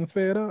 when a woman's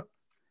fed up,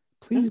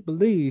 please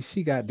believe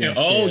she got damn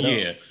Oh fed up.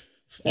 yeah,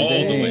 And all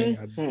there the way. ain't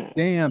a Mm-hmm.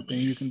 damn thing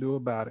you can do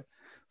about it.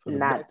 So the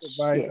Not best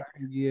advice shit. I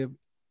can give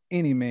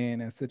any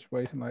man in a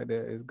situation like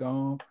that is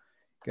go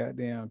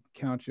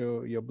count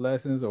your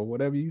blessings or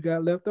whatever you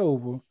got left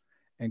over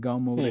and go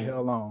move the Hmm.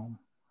 hell on.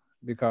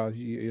 because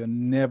you'll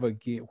never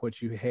get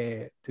what you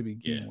had to Yeah.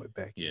 begin with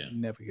back. Yeah. You'll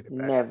never get it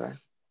back. Never,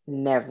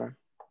 never,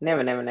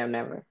 never, never, never,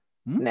 never,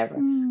 never.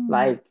 Mm.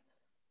 Like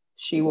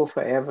she will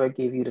forever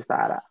give you the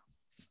side eye,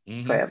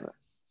 Mm-hmm. forever.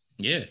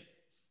 Yeah.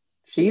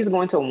 She's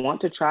going to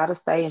want to try to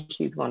stay and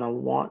she's going to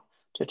want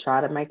to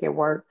try to make it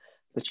work.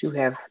 But you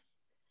have,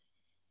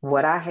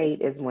 what I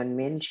hate is when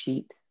men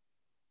cheat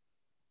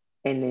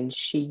and then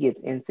she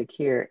gets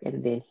insecure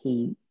and then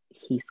he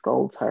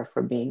scolds her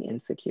for being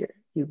insecure.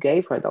 You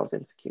gave her those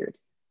insecurities.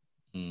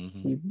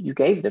 Mm-hmm. You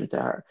gave them to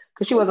her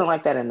because she wasn't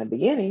like that in the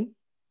beginning.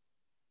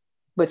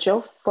 But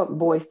your fuck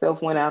boy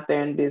self went out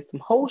there and did some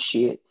whole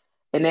shit,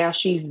 and now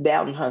she's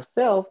doubting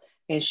herself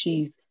and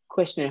she's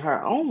questioning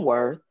her own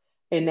worth.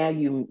 And now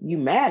you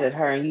mad at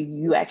her and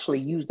you actually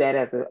use that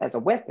as a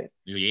weapon.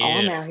 Oh,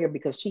 I'm Yeah. out here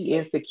because she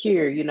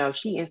insecure. You know,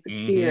 she insecure,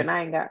 Mm-hmm. and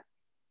I ain't got.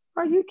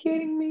 Are you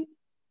kidding me?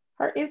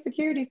 Her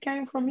insecurities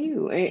came from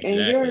you and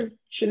Exactly. your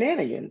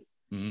shenanigans.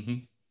 Mm-hmm.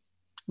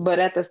 But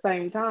at the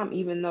same time,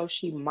 even though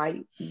she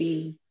might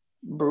be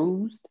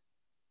bruised,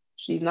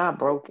 she's not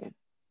broken.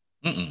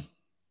 Mm-mm.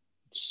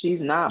 She's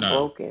not No.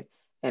 broken.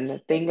 And the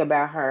thing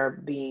about her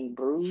being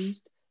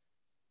bruised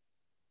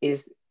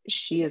is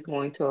she is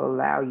going to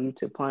allow you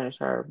to punish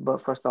her,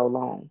 but for so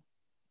long,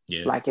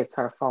 Yeah. like it's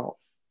her fault.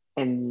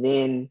 And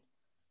then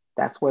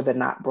that's where the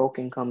not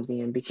broken comes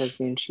in because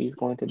then she's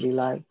going to be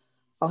like,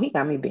 oh, he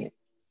got me bent.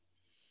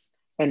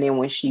 And then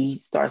when she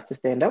starts to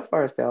stand up for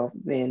herself,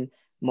 then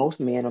most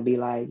men will be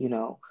like,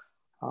 oh,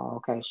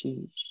 okay,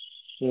 she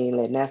ain't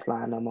letting that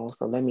slide no more.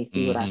 So let me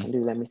see what I Mm-hmm. can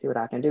do. Let me see what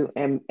I can do.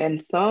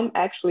 And some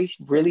actually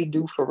really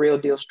do for real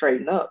deal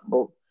straighten up,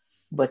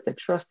 but the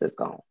trust is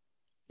gone.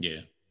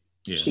 Yeah.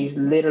 Yeah. She's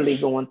literally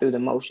going through the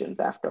motions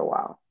after a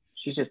while.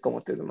 She's just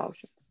going through the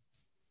motions.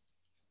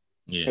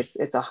 Yeah.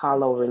 It's a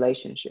hollow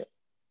relationship.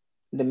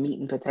 The meat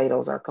and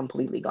potatoes are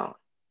completely gone.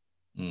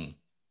 Mm.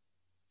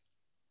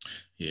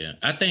 Yeah.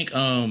 I think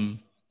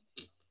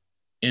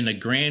in the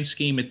grand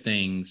scheme of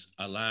things,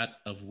 a lot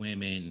of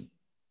women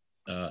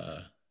uh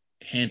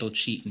handle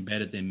cheating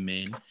better than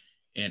men.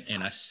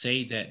 And I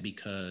say that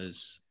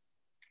because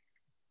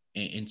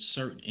in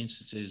certain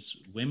instances,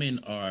 women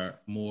are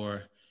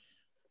more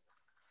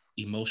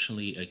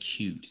emotionally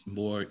acute,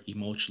 more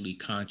emotionally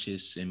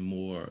conscious, and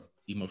more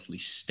emotionally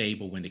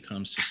stable when it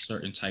comes to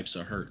certain types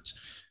of hurts.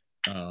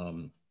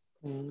 Um,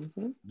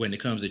 Mm-hmm. when it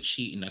comes to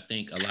cheating, I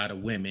think a lot of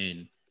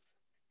women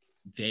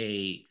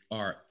they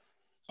are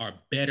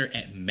better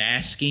at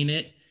masking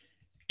it,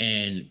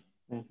 and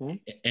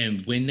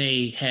Mm-hmm. when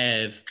they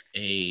have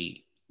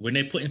a when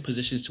they're put in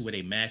positions to where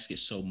they mask it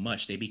so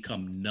much, they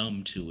become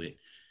numb to it,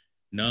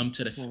 numb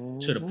to the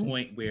Mm-hmm.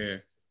 point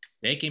where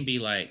they can be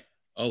like,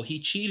 "Oh, he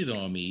cheated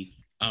on me.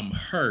 I'm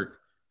hurt,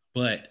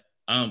 but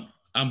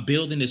I'm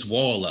building this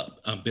wall up.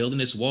 I'm building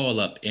this wall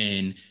up,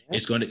 and Yep.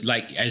 it's going to,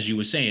 like as you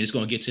were saying, it's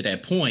going to get to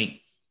that point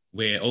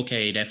where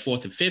okay, that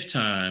fourth and fifth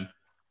time,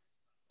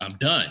 I'm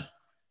done."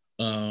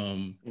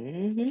 Um,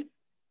 Mm-hmm.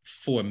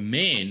 for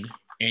men,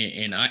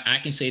 and I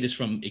can say this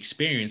from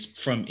experience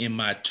from in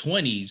my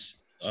 20s.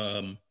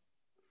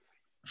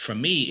 For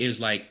me,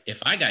 it's like if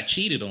I got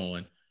cheated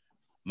on,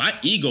 my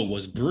ego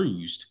was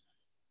bruised,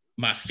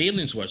 my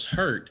feelings was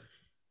hurt,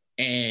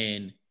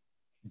 and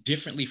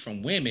differently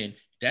from women,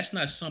 that's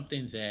not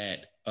something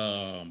that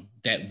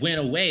went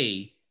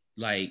away.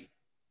 Like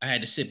I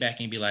had to sit back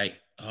and be like,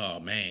 oh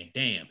man,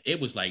 damn. It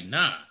was like,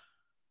 nah,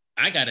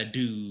 I gotta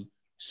do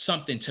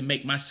something to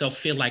make myself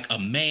feel like a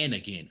man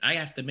again. I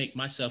have to make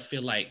myself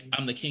feel like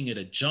I'm the king of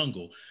the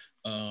jungle.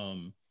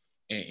 Um,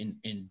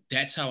 and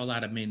that's how a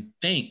lot of men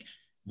think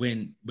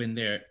when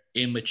they're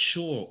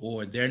immature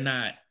or they're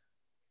not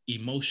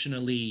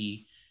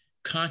emotionally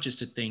conscious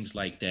to things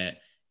like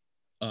that.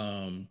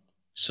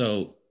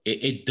 So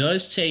it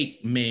does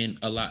take men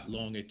a lot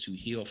longer to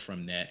heal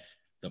from that.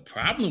 The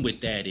problem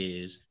with that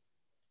is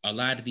a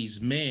lot of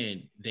these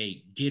men,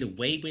 they get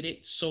away with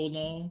it so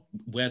long,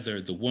 whether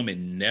the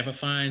woman never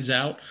finds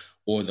out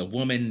or the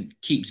woman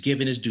keeps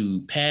giving this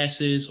dude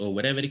passes or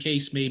whatever the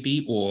case may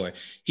be, or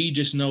he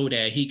just know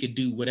that he could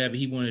do whatever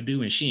he want to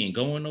do and she ain't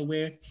going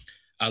nowhere.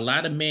 A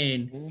lot of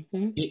men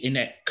Mm-hmm. get in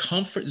that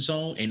comfort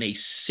zone and they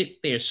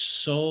sit there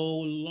so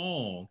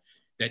long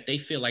that they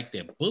feel like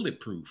they're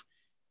bulletproof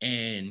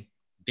and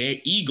their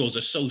egos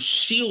are so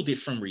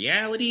shielded from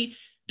reality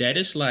that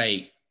it's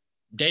like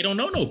they don't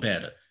know no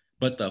better.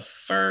 But the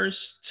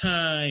first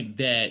time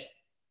that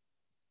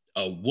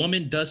a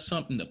woman does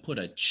something to put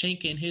a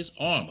chink in his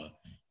armor,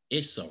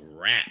 it's a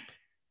wrap.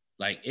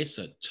 Like it's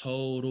a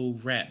total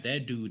wrap.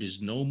 That dude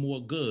is no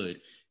more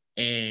good.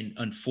 And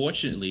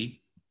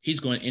unfortunately, he's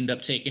going to end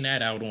up taking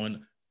that out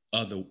on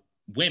other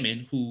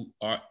women who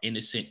are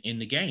innocent in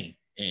the game.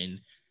 And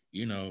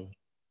you know,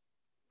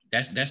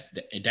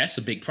 that's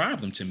a big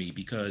problem to me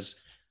because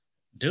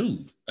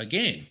dude,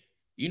 again,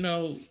 you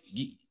know,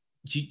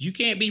 you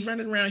can't be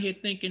running around here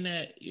thinking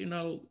that,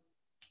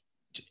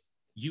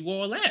 you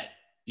all that.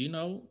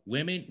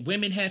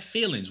 Women have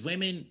feelings,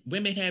 women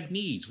have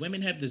needs,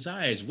 women have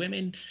desires,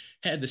 women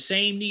have the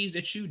same needs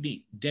that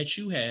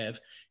you have,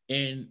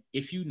 And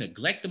if you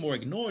neglect them or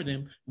ignore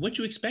them, what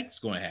you expect is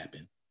going to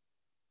happen.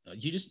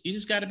 You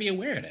just got to be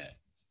aware of that.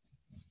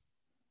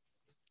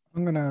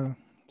 I'm gonna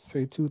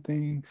say two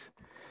things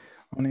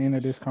on the end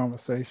of this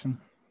conversation.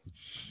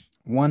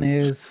 One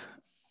is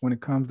when it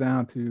comes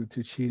down to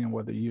cheating,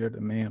 whether you're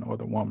the man or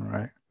the woman,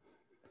 right?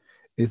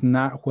 It's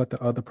not what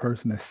the other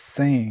person is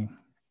saying,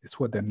 it's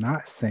what they're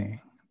not saying.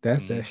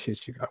 That's that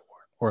shit you gotta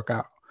work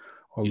out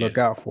or Yeah. look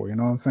out for. You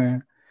know what I'm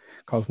saying?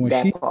 Because when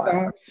That she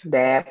part.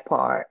 That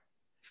part.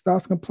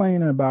 stops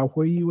complaining about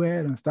where you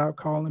at and stop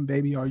calling,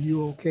 baby, are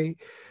you okay?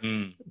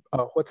 Mm.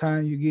 What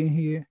time you get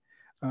here?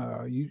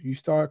 You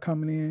start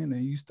coming in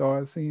and you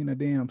start seeing a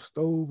damn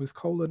stove is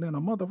colder than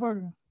a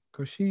motherfucker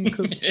because she ain't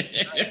cooked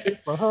shit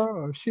for her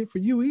or shit for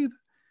you either.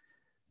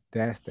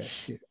 That's that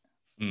shit.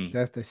 Mm.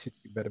 That's the shit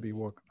you better be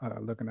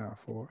looking out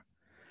for.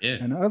 Yeah.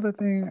 And the other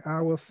thing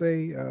I will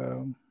say,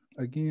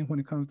 again, when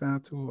it comes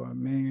down to a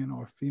man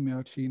or a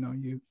female cheating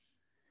on you,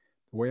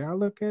 the way I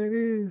look at it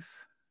is,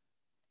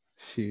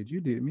 shit, you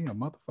did me a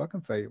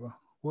motherfucking favor.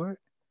 What?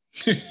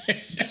 Me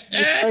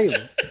a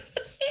favor.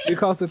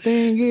 Because the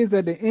thing is,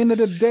 at the end of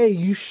the day,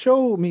 you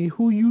showed me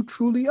who you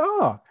truly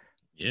are.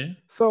 Yeah.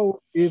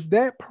 So if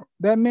that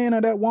man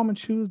or that woman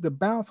choose to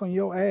bounce on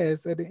your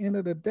ass at the end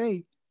of the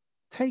day,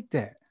 take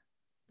that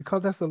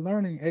because that's a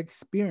learning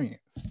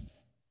experience.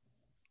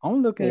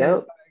 I'm looking at it Yep.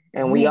 like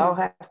And we all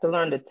you, have to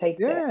learn to take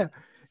that. yeah,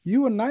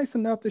 you were nice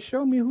enough to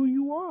show me who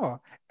you are.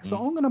 So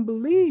Mm. I'm gonna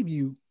believe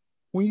you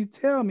when you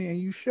tell me and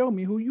you show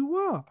me who you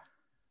are.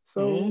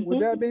 So with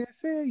that being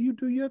said, you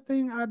do your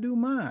thing, I do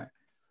mine.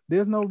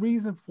 There's no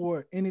reason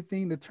for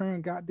anything to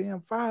turn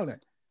goddamn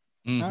violent.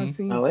 I've Mm-hmm.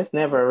 seen No, two it's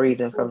never a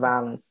reason for people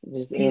violence.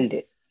 Just get end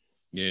it.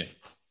 Yeah.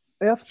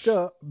 effed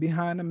up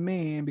behind a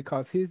man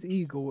because his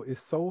ego is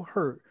so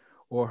hurt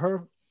or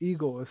her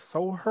ego is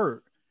so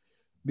hurt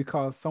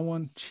because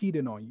someone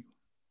cheated on you.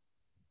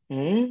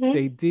 Mm-hmm.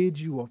 They did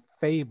you a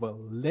favor.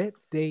 Let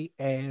they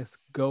ass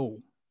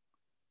go.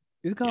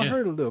 It's gonna Yeah.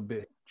 hurt a little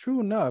bit. True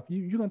enough,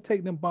 you're gonna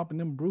take them bump and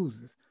them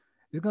bruises.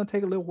 It's gonna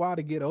take a little while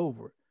to get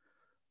over it.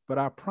 But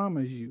I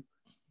promise you,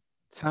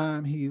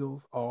 time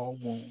heals all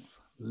wounds.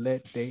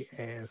 Let they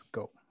ass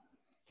go.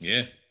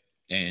 Yeah.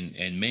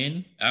 And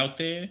men out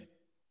there,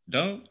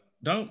 don't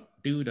don't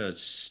do the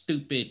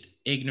stupid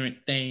ignorant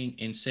thing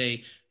and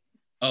say,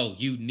 "Oh,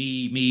 you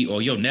need me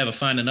or you'll never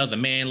find another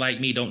man like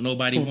me. Don't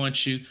nobody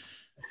want you."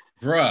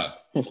 Bruh.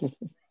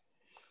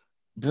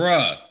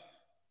 Bruh.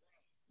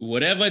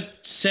 Whatever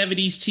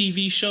 70s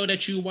TV show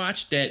that you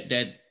watched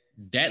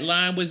that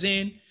line was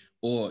in,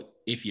 or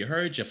if you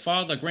heard your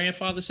father,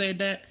 grandfather say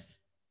that,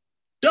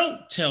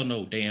 don't tell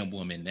no damn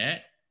woman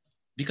that.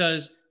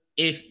 Because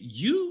if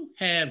you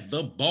have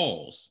the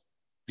balls,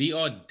 the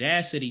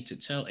audacity to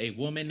tell a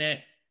woman that,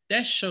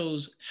 that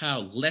shows how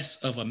less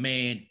of a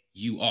man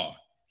you are.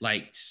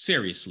 Like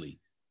seriously,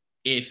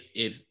 if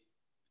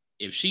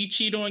she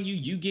cheat on you,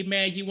 you get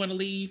mad, you want to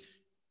leave.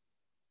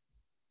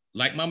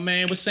 Like my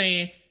man was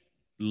saying,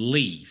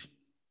 leave.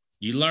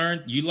 You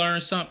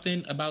learn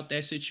something about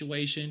that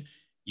situation.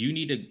 You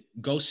need to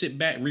go sit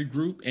back,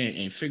 regroup,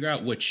 and figure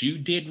out what you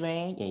did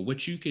wrong or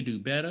what you could do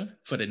better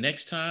for the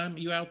next time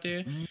you out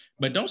there. Mm,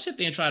 But don't sit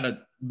there and try to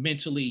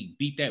mentally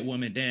beat that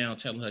woman down,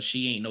 telling her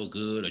she ain't no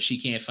good or she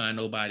can't find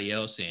nobody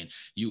else and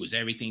you was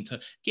everything to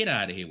get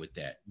out of here with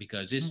that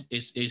because mm.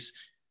 it's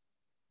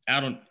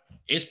out on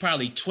it's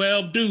probably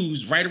 12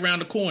 dudes right around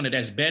the corner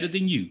that's better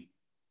than you.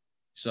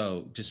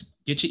 So just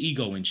get your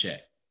ego in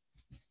check.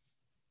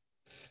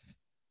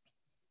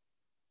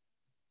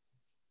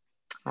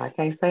 I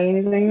can't say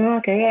anything. I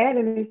can't add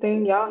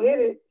anything. Y'all hit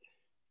it.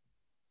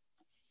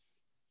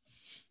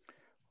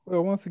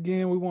 Well, once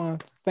again, we want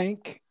to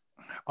thank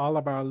all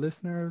of our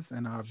listeners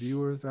and our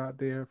viewers out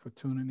there for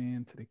tuning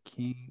in to the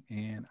King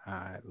and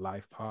I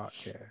Life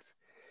podcast.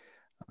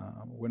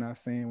 We're not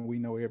saying we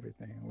know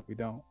everything, we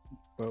don't,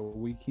 but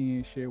we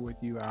can share with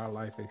you our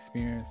life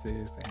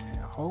experiences, and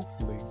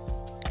hopefully,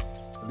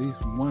 at least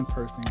one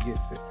person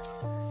gets it.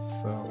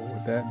 So,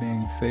 with that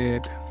being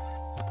said,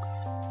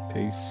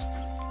 peace.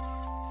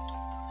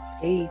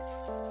 Peace.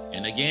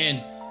 And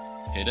again,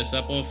 hit us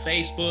up on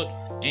Facebook,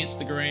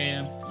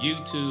 Instagram,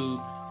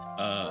 YouTube,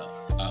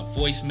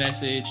 voice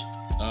message.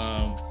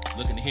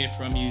 Looking to hear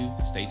from you.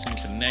 Stay tuned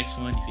for the next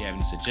one. If you have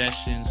any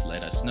suggestions,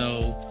 let us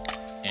know.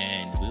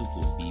 And we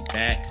will be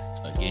back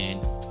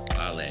again.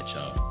 I'll let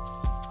y'all.